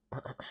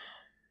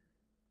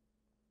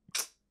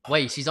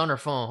 Wait, she's on her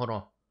phone. Hold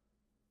on.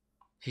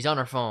 She's on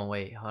her phone.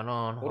 Wait, hold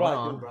on. What do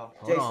I do, bro?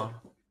 Hold Jason. on.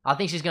 I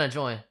think she's gonna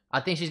join.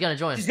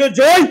 She's gonna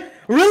join?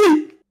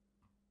 Really?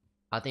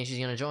 I think she's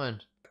gonna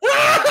join.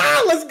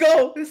 Let's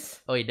go.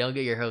 Oh wait, don't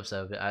get your hopes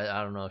up.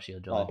 I don't know if she'll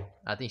join. Oh.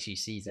 I think she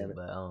sees it,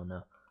 but I don't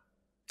know.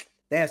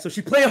 Damn, so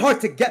she playing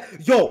hard to get.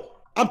 Yo,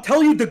 I'm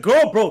telling you, the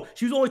girl, bro.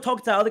 She was always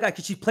talking to the other guy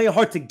because she's playing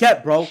hard to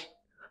get, bro.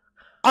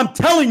 I'm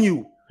telling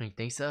you. You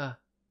think so?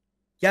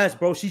 Yes,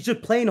 bro. She's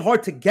just playing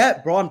hard to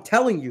get, bro. I'm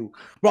telling you,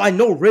 bro. I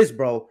know Riz,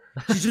 bro.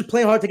 She's just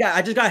playing hard to get.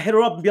 I just gotta hit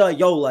her up and be like,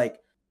 yo,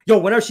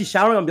 whenever she's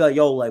showering, I'll be like,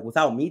 yo, like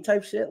without me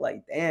type shit.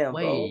 Like, damn,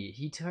 bro.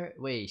 She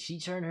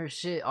turned her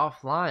shit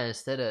offline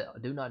instead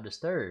of do not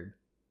disturb.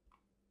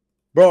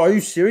 Bro, are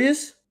you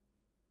serious?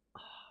 Oh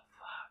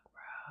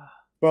fuck,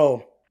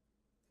 Bro,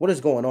 what is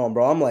going on,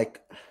 bro? I'm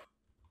like,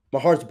 my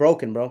heart's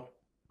broken, bro.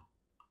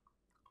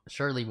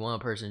 Surely one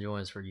person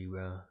joins for you,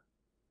 bro.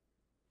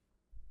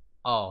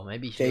 Oh,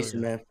 maybe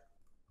Jason, man.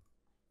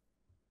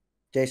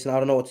 Jason, I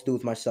don't know what to do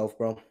with myself,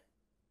 bro.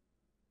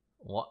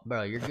 What,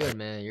 bro? You're good,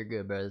 man. You're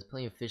good, bro. There's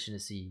plenty of fish in the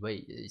sea.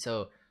 Wait,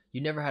 so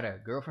you never had a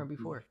girlfriend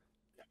before?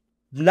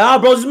 Nah,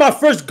 bro. This is my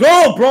first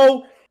girl,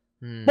 bro.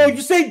 Bro,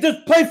 you say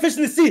just play fish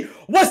in the sea.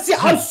 What sea?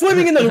 I'm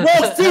swimming in the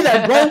raw sea,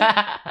 then, bro.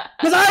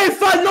 Cause I ain't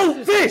find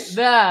no fish.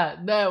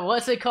 Nah.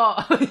 What's it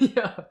called?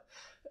 Yeah.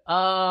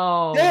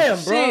 Oh, damn,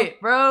 shit,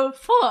 bro.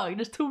 Fuck.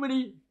 There's too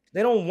many.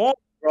 They don't want,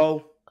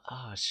 bro.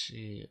 Oh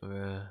shit,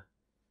 bro.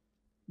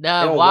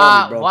 Nah,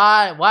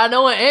 why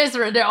no one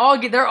answering? They're all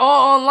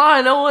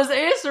online. No one's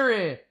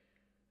answering.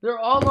 They're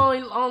all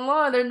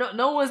online.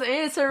 No one's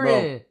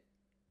answering. Bro,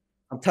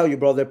 I'm telling you,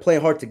 bro. They're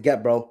playing hard to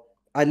get, bro.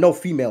 I know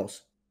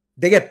females.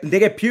 They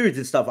get periods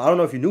and stuff. I don't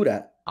know if you knew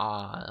that.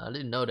 I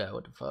didn't know that.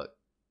 What the fuck,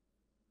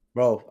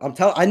 bro?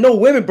 I know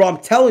women, bro. I'm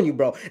telling you,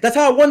 bro. That's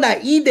how I won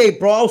that E-Day,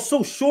 bro. I was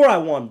so sure I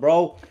won,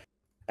 bro.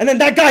 And then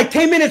that guy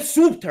came in and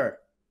swooped her.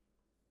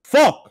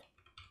 Fuck.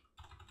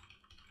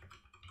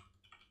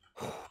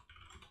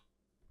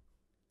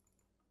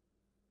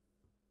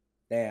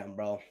 Damn,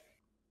 bro.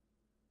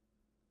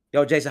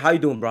 Yo, Jason, how you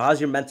doing, bro?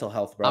 How's your mental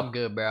health, bro? I'm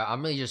good, bro.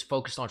 I'm really just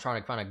focused on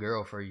trying to find a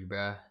girl for you,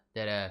 bro.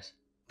 Dead ass.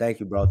 Thank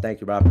you, bro.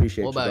 Thank you, bro. I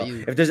appreciate What about you, bro.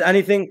 you? If there's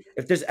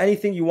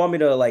anything you want me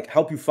to like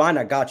help you find,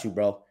 I got you,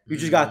 bro. You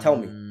just gotta tell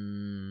me.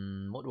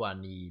 What do I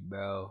need,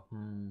 bro?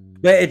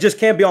 But it just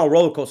can't be on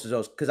roller coasters,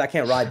 though, because I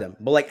can't ride them.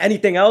 But like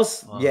anything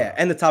else, yeah,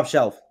 and the top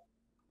shelf.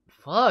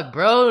 Fuck,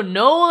 bro.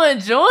 No one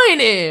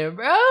joining,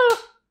 bro.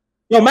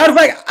 Yo, matter of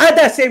fact, I had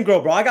that same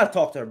girl, bro. I gotta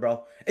talk to her,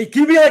 bro. Hey,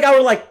 can you be like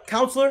our like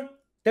counselor,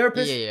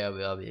 therapist? Yeah,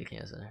 I'll be a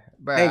counselor,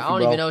 bro. Thank I you, don't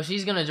bro. even know if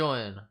she's gonna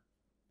join.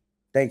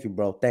 Thank you,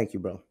 bro. Thank you,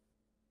 bro.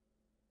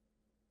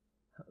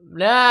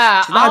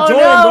 Nah, She's not I don't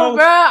joining, know, bro.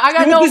 bro. I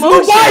got You no with this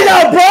motion. new guy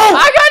now, bro.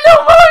 I got no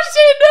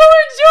motion. No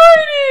one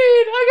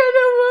joining. I got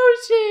no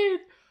motion.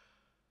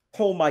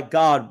 Oh my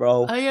god,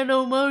 bro. I got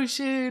no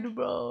motion,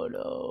 bro.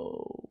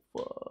 No,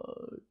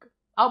 fuck.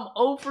 I'm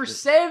 0 for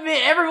 7.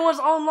 Everyone's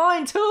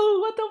online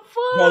too. What the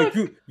fuck?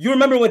 Bro, you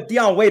remember what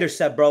Deion Waiters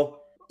said, bro?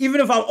 Even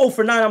if I'm 0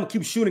 for 9, I'm gonna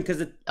keep shooting because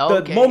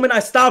the moment I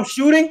stop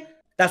shooting,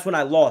 that's when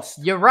I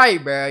lost. You're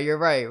right, bro. You're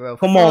right, bro.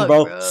 Come on,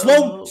 bro.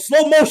 Slow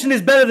motion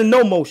is better than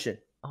no motion.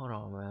 Hold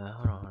on, bro.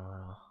 Hold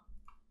on.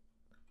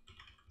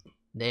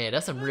 Damn,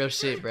 that's some real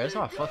shit, bro. That's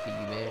why I fuck with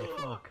you, man.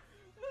 Fuck.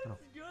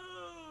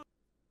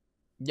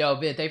 Yo,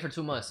 Ben, thank you for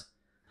 2 months.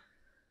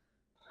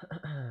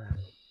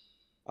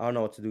 I don't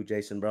know what to do,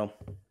 Jason, bro.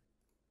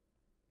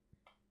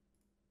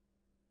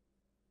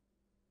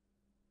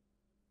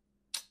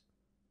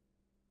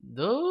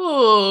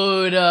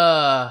 Dude.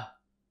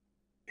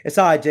 It's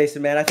all right,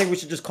 Jason, man. I think we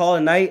should just call it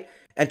a night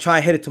and try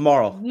and hit it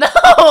tomorrow. No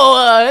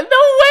way,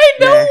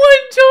 no one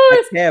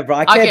joined. I can't, bro.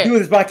 I can't do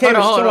this, bro. I can't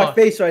even show my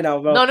face right now,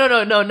 bro.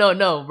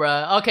 No,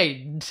 bro.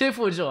 Okay, Tiff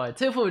will join.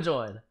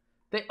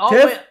 They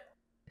always... Tiff?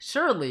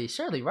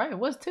 Surely, right?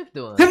 What's Tiff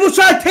doing? Tiff was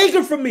trying to take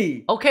her from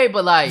me. Okay,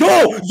 but like... Yo,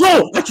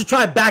 I should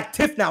try and back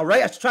Tiff now,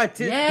 right? I should try and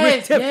Tiff,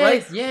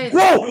 right? Yes.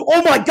 Bro,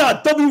 oh my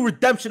god, W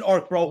Redemption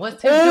arc, bro.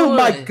 What's Tiff doing? Oh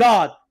my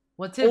god.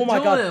 What's Tiff doing? Oh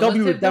my god,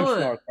 W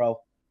Redemption arc, bro.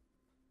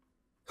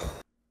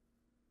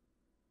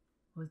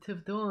 What's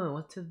Tiff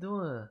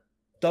doing?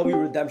 W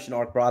redemption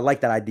arc, bro. I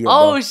like that idea.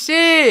 Oh bro.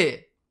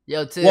 shit!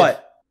 Yo, Tiff.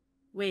 What?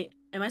 Wait,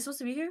 am I supposed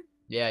to be here?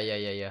 Yeah.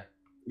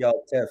 Yo,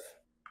 Tiff.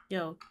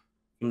 Yo.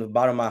 From the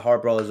bottom of my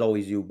heart, bro, is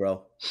always you,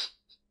 bro.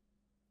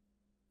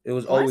 It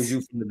was What? always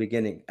you from the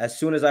beginning. As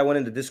soon as I went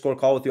into Discord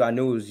call with you, I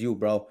knew it was you,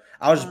 bro.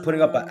 I was just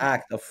putting up an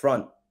act up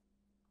front.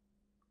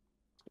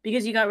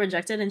 Because you got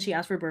rejected and she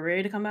asked for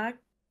Burberry to come back?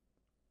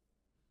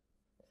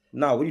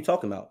 No, what are you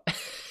talking about?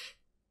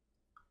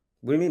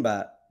 What do you mean by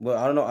that? Well,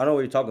 I don't know. I don't know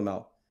what you're talking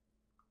about.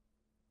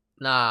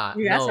 Nah,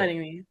 You're no. gaslighting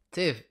me.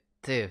 Tiff,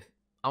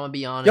 I'm gonna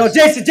be honest.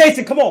 Yo,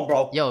 Jason, come on,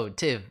 bro. Yo,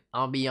 Tiff,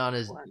 I'm gonna be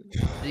honest.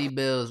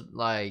 G-Bills,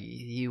 like,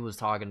 he was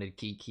talking to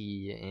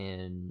Kiki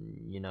and,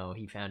 you know,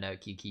 he found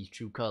out Kiki's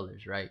true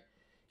colors, right?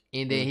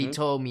 And then he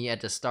told me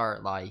at the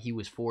start, like, he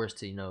was forced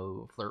to, you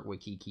know, flirt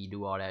with Kiki,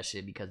 do all that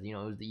shit because, you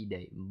know, it was the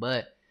E-date.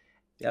 But,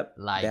 Yep,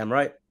 like, damn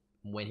right.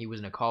 when he was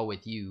in a call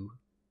with you,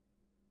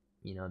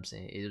 you know what I'm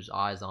saying? It was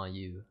eyes on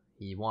you.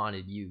 He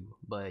wanted you,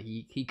 but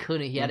he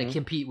couldn't. He had to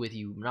compete with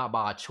you, not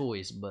by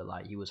choice, but,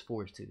 like, he was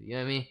forced to. You know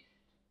what I mean?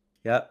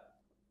 Yep.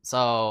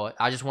 So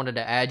I just wanted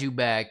to add you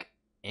back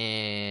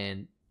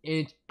and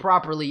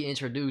properly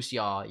introduce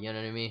y'all. You know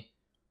what I mean?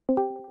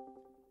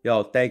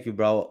 Yo, thank you,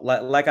 bro.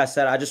 Like I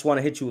said, I just want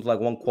to hit you with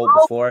like one quote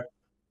before.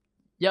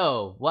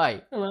 Yo,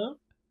 White. Hello?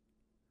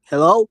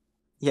 Hello?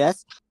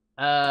 Yes?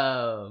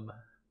 Start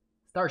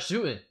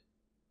shooting.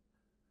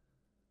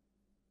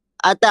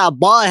 At that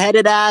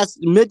bald-headed ass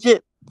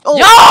midget. Oh.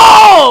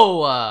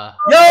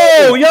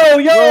 Yo! Yo,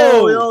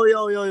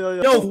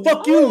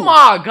 fuck you. Oh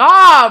my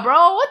god,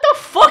 bro. What the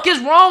fuck is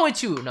wrong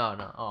with you?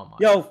 No. Oh my.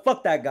 Yo,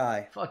 fuck that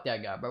guy. Fuck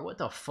that guy, bro. What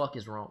the fuck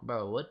is wrong,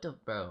 bro? Oh my god,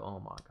 bro.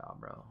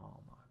 Oh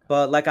my god.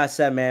 But like I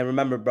said, man,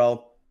 remember,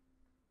 bro,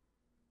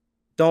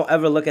 don't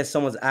ever look at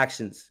someone's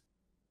actions,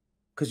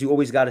 because you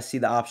always got to see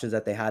the options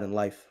that they had in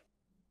life.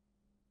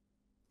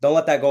 Don't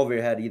let that go over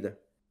your head either.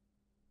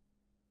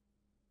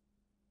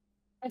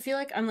 I feel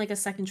like I'm like a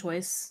second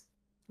choice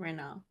right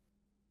now.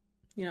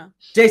 You know?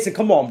 Jason,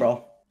 come on,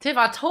 bro. Tiff,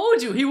 I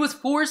told you he was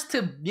forced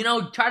to, you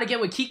know, try to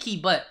get with Kiki,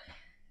 but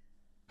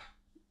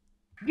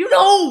you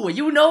know,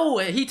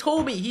 he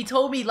told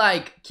me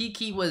like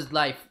Kiki was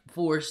like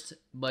forced,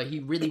 but he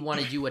really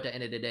wanted you at the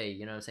end of the day,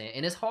 you know what I'm saying?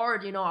 And it's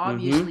hard, you know,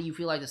 obviously you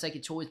feel like the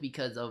second choice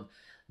because of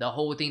the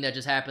whole thing that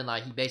just happened.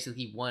 Like, he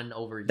basically won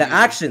over the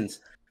actions.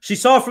 She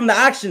saw it from the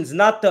actions,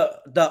 not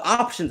the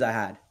options I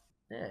had.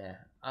 Yeah.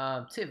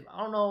 Tiff,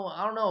 I don't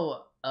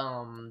know.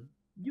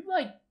 You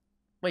like,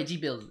 wait,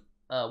 G-Bills,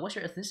 what's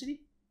your ethnicity?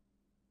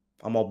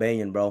 I'm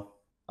Albanian, bro.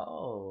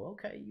 Oh,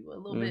 okay. You a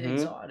little bit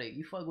exotic.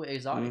 You fuck with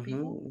exotic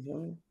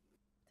people?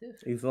 Tiff.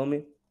 You feel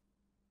me?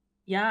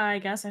 Yeah, I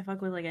guess I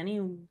fuck with like any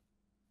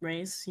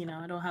race, you know.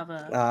 I don't have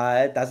a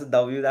Alright, that's a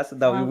W. That's a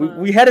W.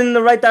 We heading in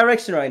the right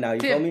direction right now, you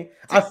feel me?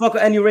 I fuck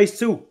with any race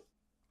too.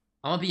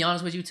 I'm gonna be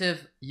honest with you,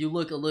 Tiff. You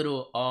look a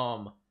little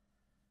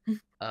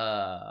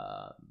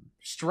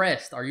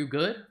stressed. Are you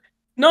good?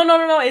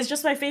 No. It's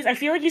just my face. I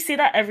feel like you say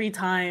that every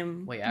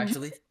time. Wait,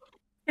 actually?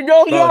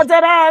 No, Bro. yeah,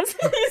 dead ass.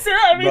 You say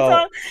that every Bro.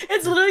 time.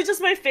 It's literally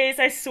just my face.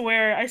 I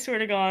swear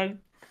to God.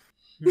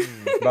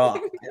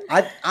 Bro,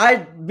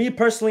 me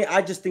personally,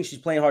 I just think she's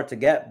playing hard to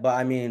get, but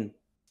I mean,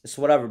 it's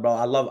whatever, bro.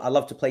 I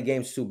love to play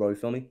games too, bro. You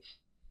feel me?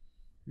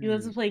 You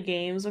like to play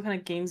games? What kind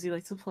of games do you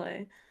like to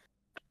play?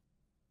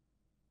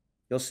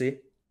 You'll see.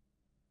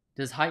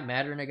 Does height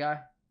matter in a guy?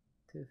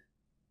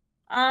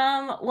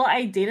 Well,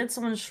 I dated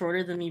someone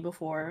shorter than me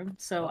before,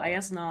 so I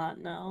guess not.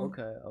 No.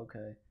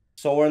 Okay.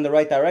 So we're in the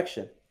right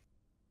direction.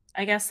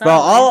 I guess so. Bro,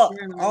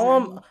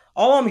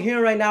 all I'm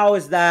hearing right now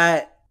is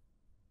that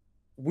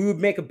we would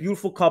make a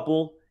beautiful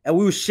couple and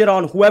we would shit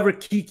on whoever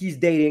Kiki's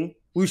dating.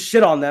 We would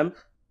shit on them.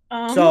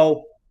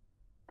 So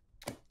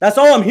that's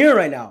all I'm hearing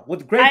right now.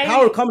 With great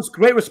power comes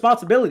great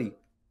responsibility.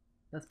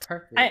 That's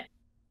perfect.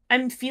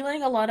 I'm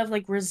feeling a lot of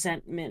like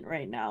resentment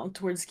right now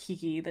towards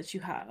Kiki that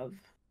you have.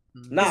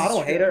 Nah, I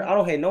don't hate her. I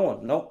don't hate no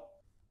one.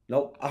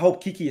 Nope. I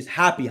hope Kiki is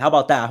happy. How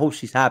about that? I hope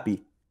she's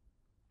happy.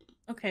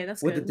 Okay,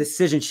 that's with good. the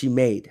decision she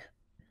made.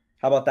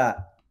 How about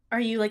that? Are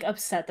you like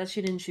upset that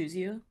she didn't choose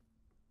you?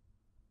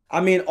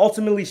 I mean,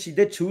 ultimately she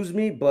did choose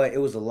me, but it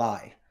was a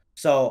lie.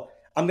 So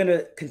I'm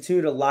gonna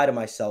continue to lie to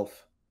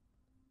myself.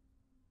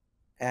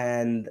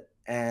 And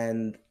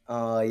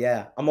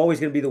yeah, I'm always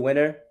gonna be the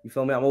winner. You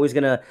feel me? I'm always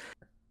gonna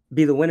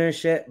be the winner and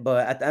shit.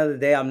 But at the end of the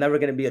day, I'm never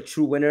gonna be a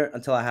true winner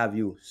until I have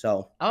you.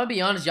 So I'm gonna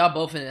be honest, y'all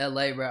both in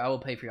LA, bro. I will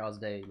pay for y'all's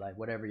day, like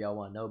whatever y'all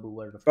want. No, but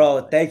whatever.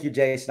 Bro, thank you,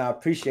 Jason. I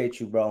appreciate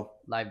you, bro.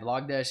 Like,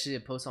 vlog that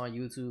shit, post on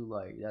YouTube.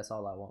 Like, that's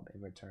all I want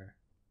in return.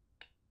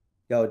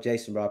 Yo,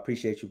 Jason, bro, I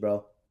appreciate you,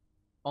 bro.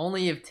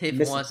 Only if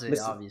Tiff wants it,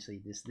 obviously.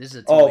 This is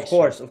a of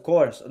course.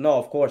 No,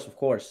 of course.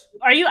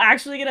 Are you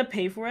actually gonna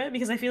pay for it?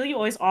 Because I feel like you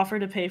always offer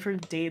to pay for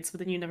dates, but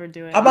then you never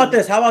do it. How about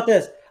this?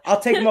 I'll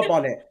take him up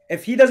on it.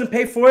 If he doesn't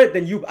pay for it,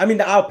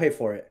 then I'll pay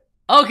for it.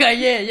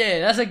 Okay, yeah.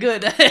 That's a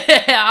good.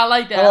 I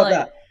like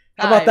that.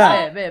 How about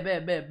that?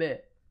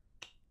 Bet.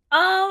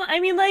 I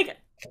mean,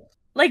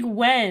 like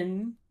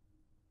when?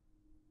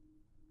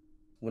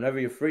 Whenever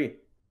you're free.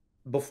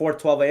 Before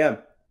 12 a.m.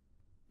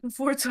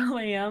 Before 12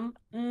 a.m.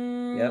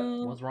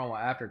 What's wrong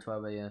with after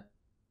 12 a.m.?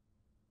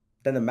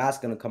 Then the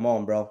mask gonna come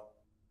on, bro.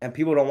 And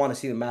people don't want to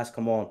see the mask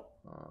come on.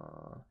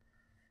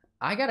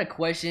 I got a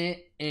question,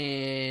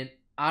 and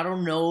I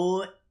don't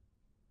know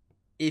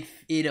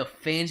if it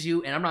offends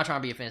you, and I'm not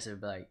trying to be offensive,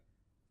 but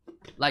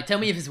like tell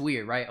me if it's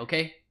weird, right?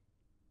 Okay.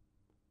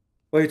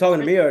 Wait, you talking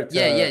to me or to,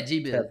 Yeah,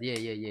 G-Biz.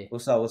 Yeah.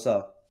 What's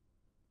up?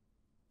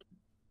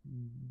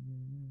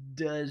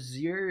 Does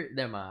your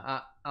never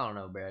mind. I don't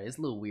know, bro. It's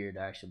a little weird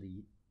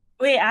actually.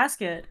 Wait,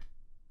 ask it.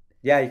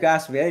 Yeah, you can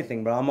ask me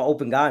anything, bro. I'm an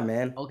open guy,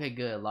 man. Okay,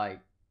 good. Like,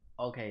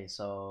 okay,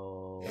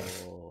 so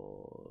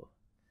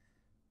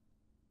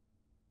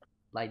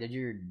like does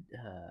your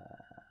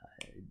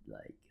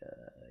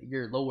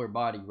your lower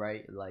body,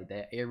 right? Like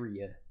that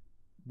area,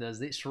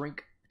 does it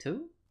shrink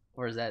too?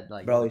 Or is that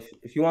like Bro,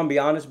 if you want to be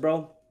honest,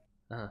 bro,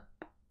 Uh-huh.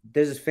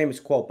 there's this famous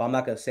quote, but I'm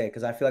not gonna say it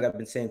because I feel like I've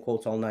been saying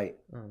quotes all night.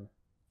 Uh-huh.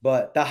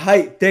 But the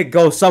height did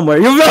go somewhere.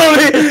 You feel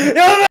me?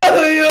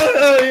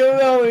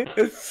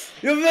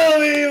 You feel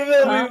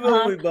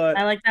me? But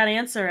I like that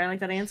answer.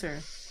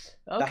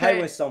 the height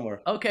went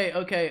somewhere.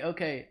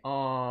 Okay.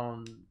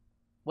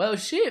 Well,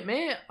 shit,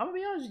 man. I'm gonna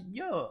be honest,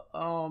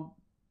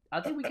 I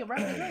think we can wrap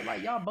it up.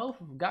 Like, y'all both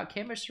got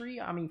chemistry.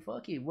 I mean,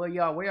 fuck it. Where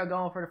y'all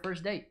going for the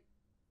first date?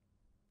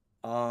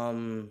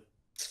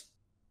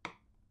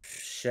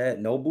 Shit,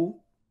 Nobu.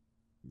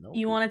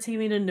 You want to take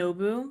me to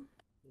Nobu?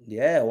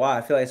 Yeah, wow.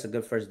 I feel like it's a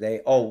good first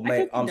date. Oh,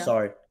 mate, I'm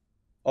sorry.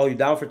 Oh, you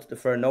down for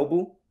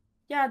Nobu?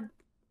 Yeah.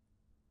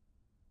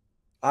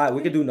 All right,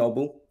 we could do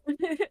Nobu.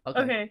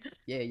 Okay.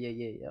 Yeah.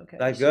 Okay.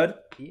 That good?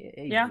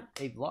 Yeah.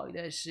 Hey, vlog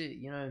that shit.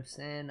 You know what I'm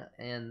saying?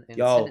 And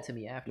Yo, send it to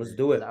me after. let's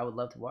do it. I would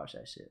love to watch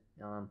that shit.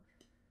 All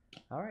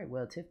right.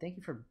 Well, Tiff, thank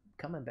you for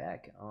coming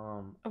back.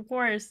 Of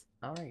course.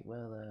 All right.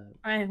 Well.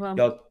 All right. Well.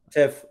 Yo,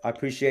 Tiff, I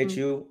appreciate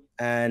you,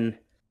 and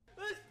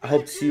I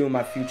hope to see you in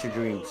my future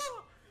dreams.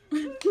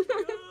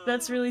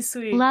 That's really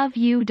sweet. Love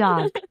you,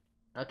 dog.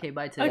 Okay.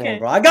 Bye, Tiff. Come on,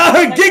 bro. I got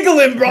her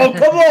giggling, bro.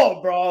 Come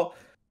on, bro.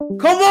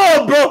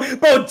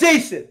 Bro,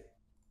 Jason.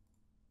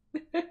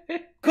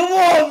 Come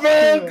on,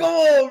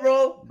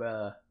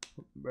 bro.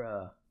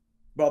 Bruh.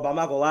 Bro, but I'm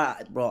not gonna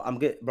lie, bro.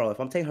 Bro, if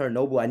I'm taking her to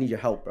Nobu, I need your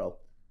help, bro.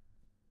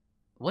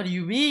 What do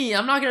you mean?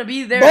 I'm not gonna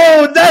be there.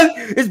 Bro, that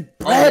is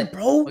bread,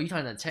 bro. Oh, you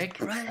trying to check?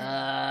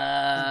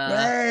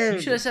 Bread.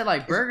 You should have said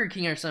like Burger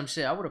King or some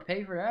shit. I would have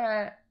paid for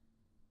that.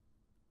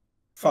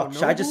 Fuck, Oh,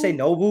 should I just say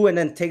Nobu and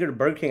then take her to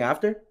Burger King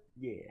after?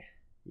 Yeah.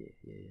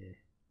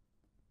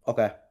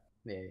 Okay.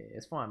 Yeah,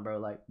 it's fine, bro.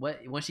 Like,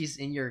 when she's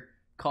in your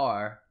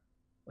car,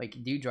 like,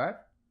 do you drive?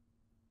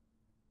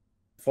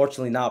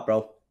 Fortunately not,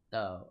 bro.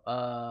 No.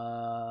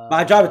 But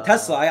I drive a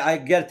Tesla. I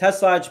get a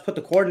Tesla, I just put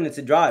the coordinates,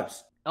 it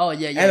drives. Oh,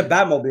 yeah. And a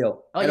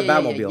Batmobile. Oh,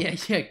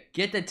 yeah.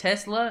 Get the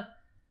Tesla.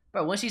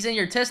 Bro, when she's in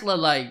your Tesla,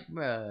 like,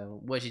 bro,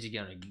 what, she's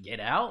gonna get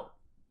out?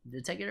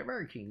 To take her to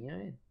Burger King, you know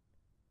what I mean?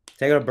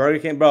 Take her to Burger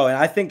King, bro. And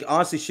I think,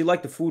 honestly, she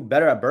liked the food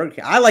better at Burger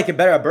King. I like it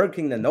better at Burger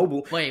King than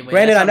Nobu. Wait.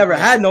 Granted, I never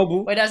had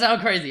Nobu. Wait, that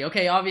sounds crazy.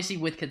 Okay, obviously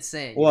with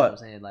consent. You What? know what I'm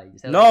saying?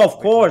 Like, No, of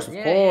course,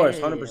 yeah,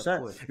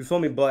 100%. You feel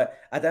me? But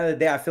at the end of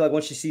the day, I feel like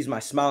once she sees my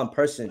smile in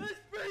person,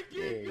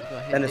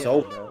 then it's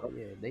over. Bro.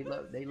 Yeah,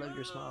 they love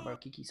your smile, bro.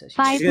 Kiki says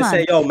Five she's gonna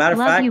say, yo, matter of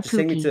Love fact, you, just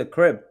take me Pookie. to the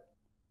crib.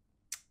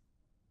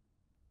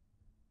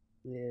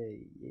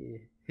 Yeah.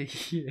 Come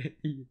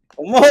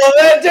on,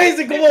 man,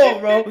 Jason, come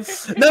on, bro.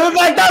 Never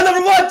back down,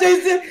 number one,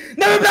 Jason.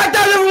 Never back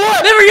down, number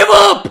one. Never give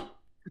up.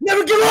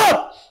 Never give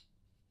up.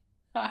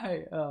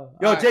 Alright,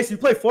 Yo, Jason, you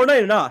play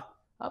Fortnite or not?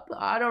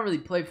 I don't really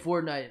play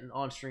Fortnite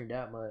on stream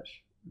that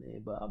much,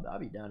 man, but I'll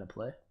be down to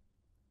play.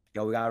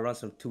 Yo, we gotta run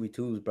some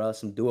 2v2s, bro.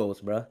 Some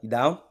duos, bro. You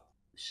down?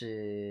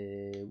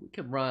 Shit, we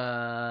can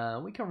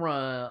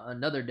run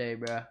another day,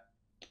 bro.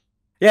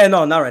 Yeah,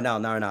 no, not right now.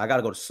 I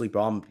gotta go to sleep,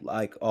 bro. I'm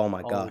like, oh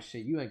my Oh god.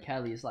 shit, you in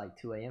Cali? It's like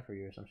 2 a.m. for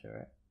you or some shit,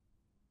 right?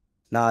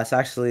 Nah, it's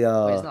actually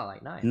Wait, it's not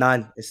like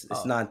 9. It's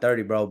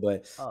 9:30, bro.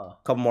 But Oh, a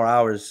couple more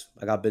hours,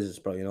 I got business,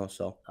 bro. You know,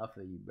 so. I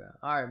feel you, bro.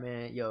 All right,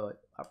 man. Yo,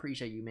 I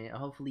appreciate you, man.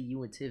 Hopefully,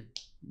 you and Tiff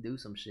do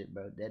some shit,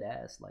 bro. Dead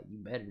ass, like you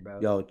better, bro.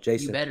 Yo,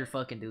 Jason, you better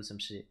fucking do some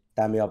shit.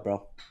 tie me up,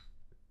 bro.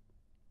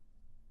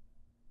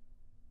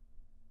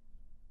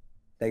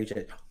 Thank you,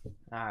 Jason.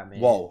 All right, man.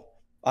 Whoa.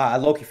 I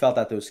low-key felt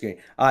that through the screen.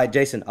 All right,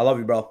 Jason, I love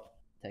you, bro.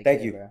 Take Thank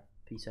care, you. bro.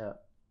 Peace out.